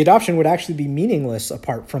 The adoption would actually be meaningless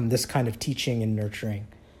apart from this kind of teaching and nurturing.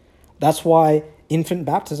 That's why infant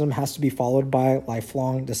baptism has to be followed by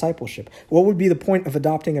lifelong discipleship. What would be the point of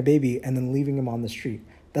adopting a baby and then leaving him on the street?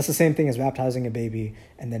 That's the same thing as baptizing a baby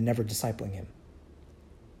and then never discipling him.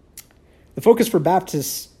 The focus for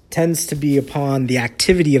Baptists tends to be upon the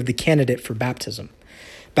activity of the candidate for baptism.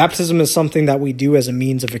 Baptism is something that we do as a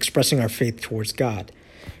means of expressing our faith towards God.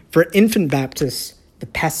 For infant Baptists, the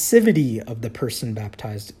passivity of the person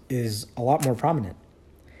baptized is a lot more prominent.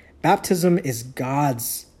 Baptism is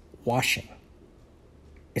God's washing.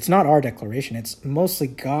 It's not our declaration. It's mostly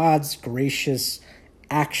God's gracious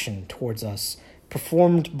action towards us,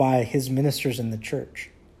 performed by his ministers in the church.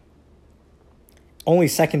 Only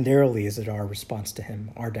secondarily is it our response to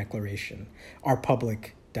him, our declaration, our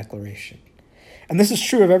public declaration. And this is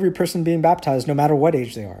true of every person being baptized, no matter what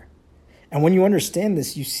age they are. And when you understand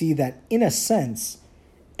this, you see that, in a sense,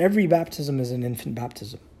 every baptism is an infant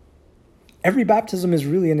baptism. Every baptism is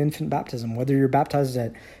really an infant baptism, whether you're baptized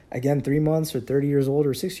at, again, 3 months or 30 years old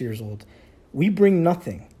or 6 years old. We bring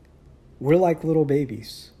nothing. We're like little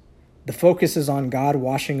babies. The focus is on God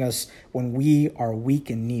washing us when we are weak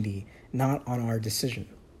and needy, not on our decision.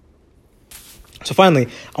 So finally,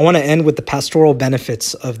 I want to end with the pastoral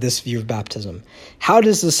benefits of this view of baptism. How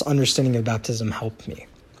does this understanding of baptism help me?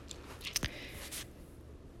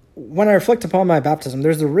 When I reflect upon my baptism,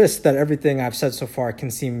 there's the risk that everything I've said so far can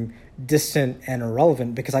seem distant and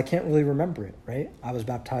irrelevant because I can't really remember it, right? I was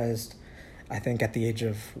baptized, I think, at the age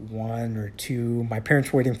of 1 or 2. My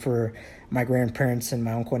parents were waiting for my grandparents and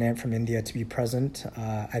my uncle and aunt from India to be present.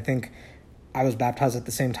 I think I was baptized at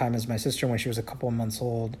the same time as my sister when she was a couple of months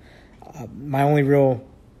old. My only real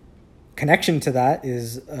connection to that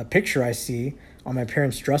is a picture I see on my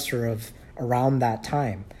parents' dresser of around that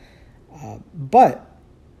time. But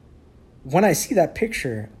when I see that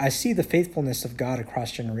picture, I see the faithfulness of God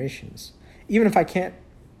across generations. Even if I can't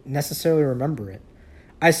necessarily remember it,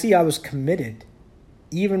 I see I was committed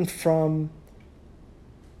even from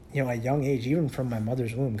a young age, even from my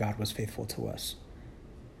mother's womb. God was faithful to us.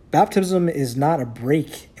 Baptism is not a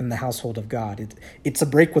break in the household of God. It's a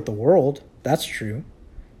break with the world. That's true,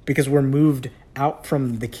 because we're moved out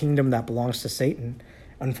from the kingdom that belongs to Satan.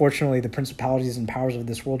 Unfortunately, the principalities and powers of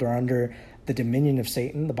this world are under the dominion of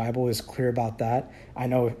Satan. The Bible is clear about that. I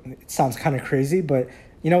know it sounds kind of crazy, but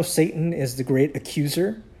Satan is the great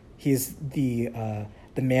accuser. He is the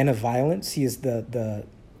man of violence. He is the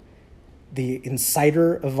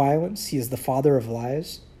inciter of violence. He is the father of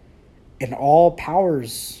lies. And all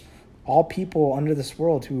powers, all people under this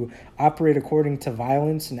world who operate according to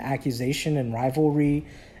violence and accusation and rivalry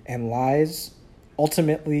and lies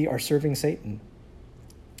ultimately are serving Satan.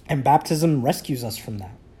 And baptism rescues us from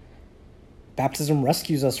that. Baptism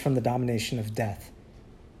rescues us from the domination of death,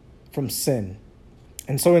 from sin.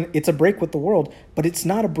 And so it's a break with the world, but it's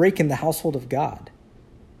not a break in the household of God.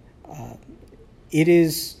 It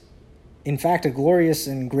is, in fact, a glorious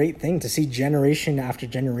and great thing to see generation after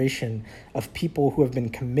generation of people who have been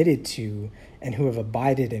committed to and who have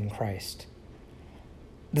abided in Christ.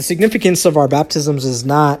 The significance of our baptisms is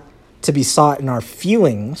not to be sought in our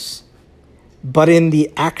feelings, but in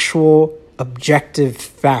the actual objective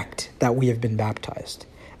fact that we have been baptized.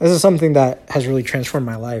 This is something that has really transformed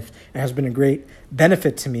my life and has been a great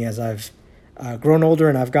benefit to me as I've grown older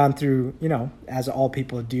and I've gone through, as all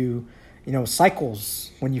people do,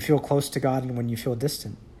 cycles when you feel close to God and when you feel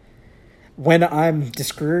distant. When I'm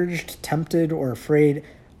discouraged, tempted, or afraid,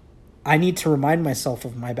 I need to remind myself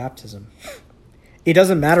of my baptism. It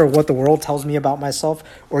doesn't matter what the world tells me about myself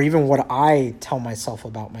or even what I tell myself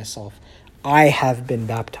about myself. I have been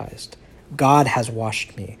baptized. God has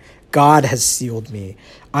washed me. God has sealed me.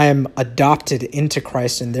 I am adopted into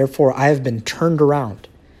Christ, and therefore I have been turned around.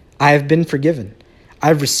 I have been forgiven. I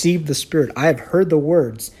have received the Spirit. I have heard the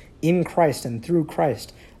words, in Christ and through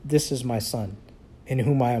Christ, this is my Son, in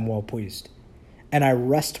whom I am well pleased. And I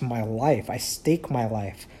rest my life, I stake my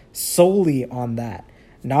life solely on that,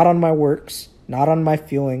 not on my works, not on my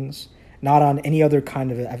feelings, not on any other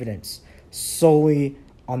kind of evidence, solely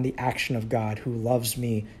on the action of God who loves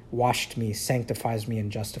me, washed me, sanctifies me,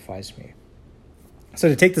 and justifies me. So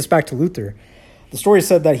to take this back to Luther, the story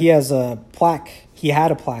said that he had a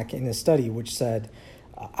plaque in his study which said,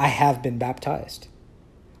 I have been baptized.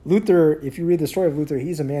 Luther, if you read the story of Luther,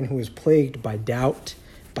 he's a man who was plagued by doubt,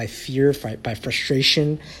 by fear, by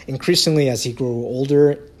frustration. Increasingly, as he grew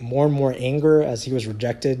older, more and more anger as he was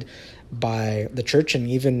rejected by the church and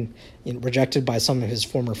even rejected by some of his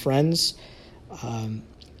former friends. And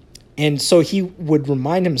And so he would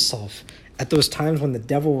remind himself at those times when the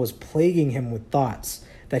devil was plaguing him with thoughts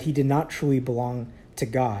that he did not truly belong to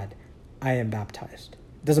God. I am baptized.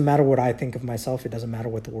 It doesn't matter what I think of myself. It doesn't matter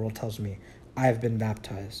what the world tells me. I have been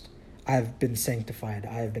baptized. I have been sanctified.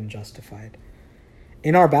 I have been justified.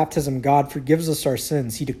 In our baptism, God forgives us our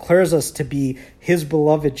sins. He declares us to be his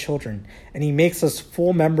beloved children, and he makes us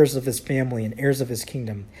full members of his family and heirs of his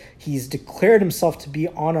kingdom. He's declared himself to be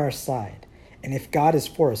on our side. And if God is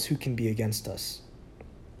for us, who can be against us?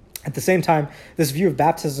 At the same time, this view of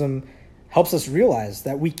baptism helps us realize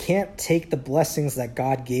that we can't take the blessings that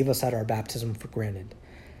God gave us at our baptism for granted.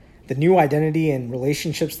 The new identity and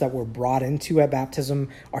relationships that we're brought into at baptism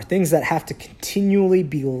are things that have to continually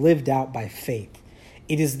be lived out by faith.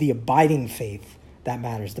 It is the abiding faith that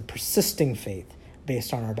matters, the persisting faith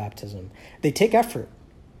based on our baptism. They take effort.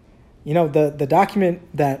 You know, the document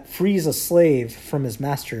that frees a slave from his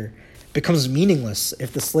master becomes meaningless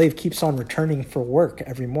if the slave keeps on returning for work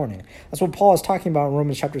every morning. That's what Paul is talking about in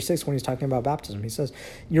Romans chapter 6 when he's talking about baptism. He says,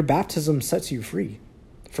 your baptism sets you free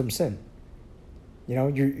from sin. You know,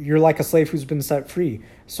 you're like a slave who's been set free.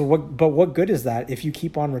 So what good is that if you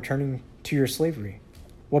keep on returning to your slavery?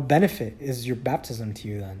 What benefit is your baptism to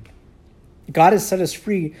you then? God has set us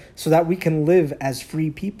free so that we can live as free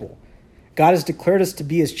people. God has declared us to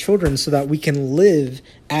be his children so that we can live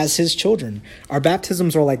as his children. Our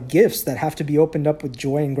baptisms are like gifts that have to be opened up with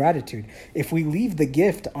joy and gratitude. If we leave the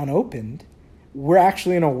gift unopened, we're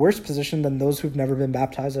actually in a worse position than those who've never been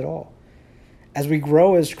baptized at all. As we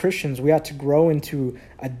grow as Christians, we have to grow into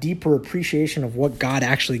a deeper appreciation of what God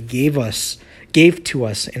actually gave to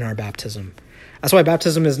us in our baptism. That's why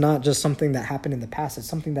baptism is not just something that happened in the past. It's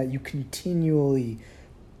something that you continually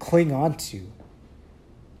cling on to.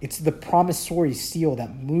 It's the promissory seal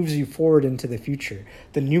that moves you forward into the future,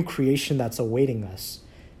 the new creation that's awaiting us.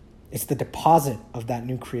 It's the deposit of that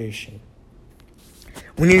new creation.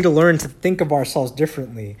 We need to learn to think of ourselves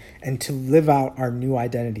differently and to live out our new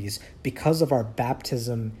identities because of our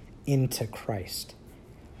baptism into Christ.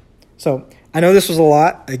 So I know this was a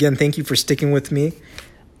lot. Again, thank you for sticking with me.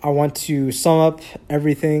 I want to sum up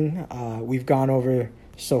everything we've gone over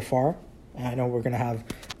so far. And I know we're going to have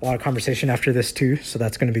a lot of conversation after this too, so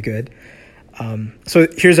that's going to be good. So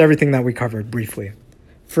here's everything that we covered briefly.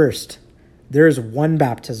 First, there is one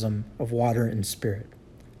baptism of water and spirit.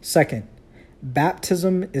 Second,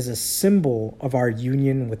 baptism is a symbol of our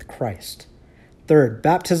union with Christ. Third,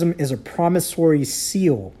 baptism is a promissory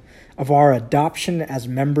seal of our adoption as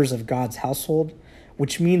members of God's household,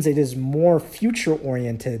 which means it is more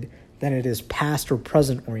future-oriented than it is past or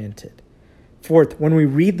present-oriented. Fourth, when we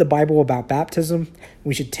read the Bible about baptism,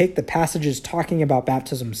 we should take the passages talking about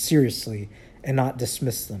baptism seriously and not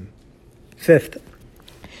dismiss them. Fifth,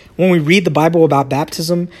 when we read the Bible about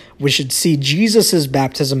baptism, we should see Jesus'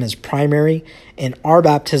 baptism as primary and our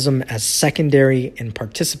baptism as secondary and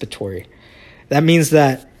participatory. That means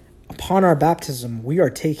that upon our baptism, we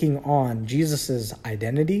are taking on Jesus'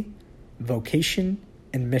 identity, vocation,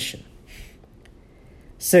 and mission.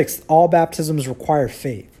 Sixth, all baptisms require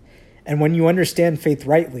faith. And when you understand faith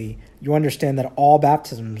rightly, you understand that all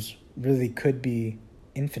baptisms really could be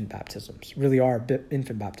infant baptisms, really are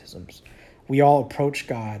infant baptisms. We all approach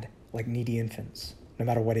God like needy infants, no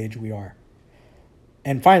matter what age we are.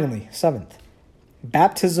 And finally, seventh,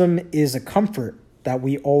 baptism is a comfort that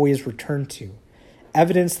we always return to,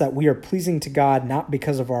 evidence that we are pleasing to God not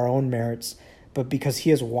because of our own merits, but because he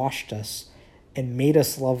has washed us and made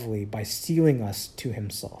us lovely by sealing us to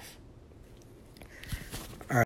himself.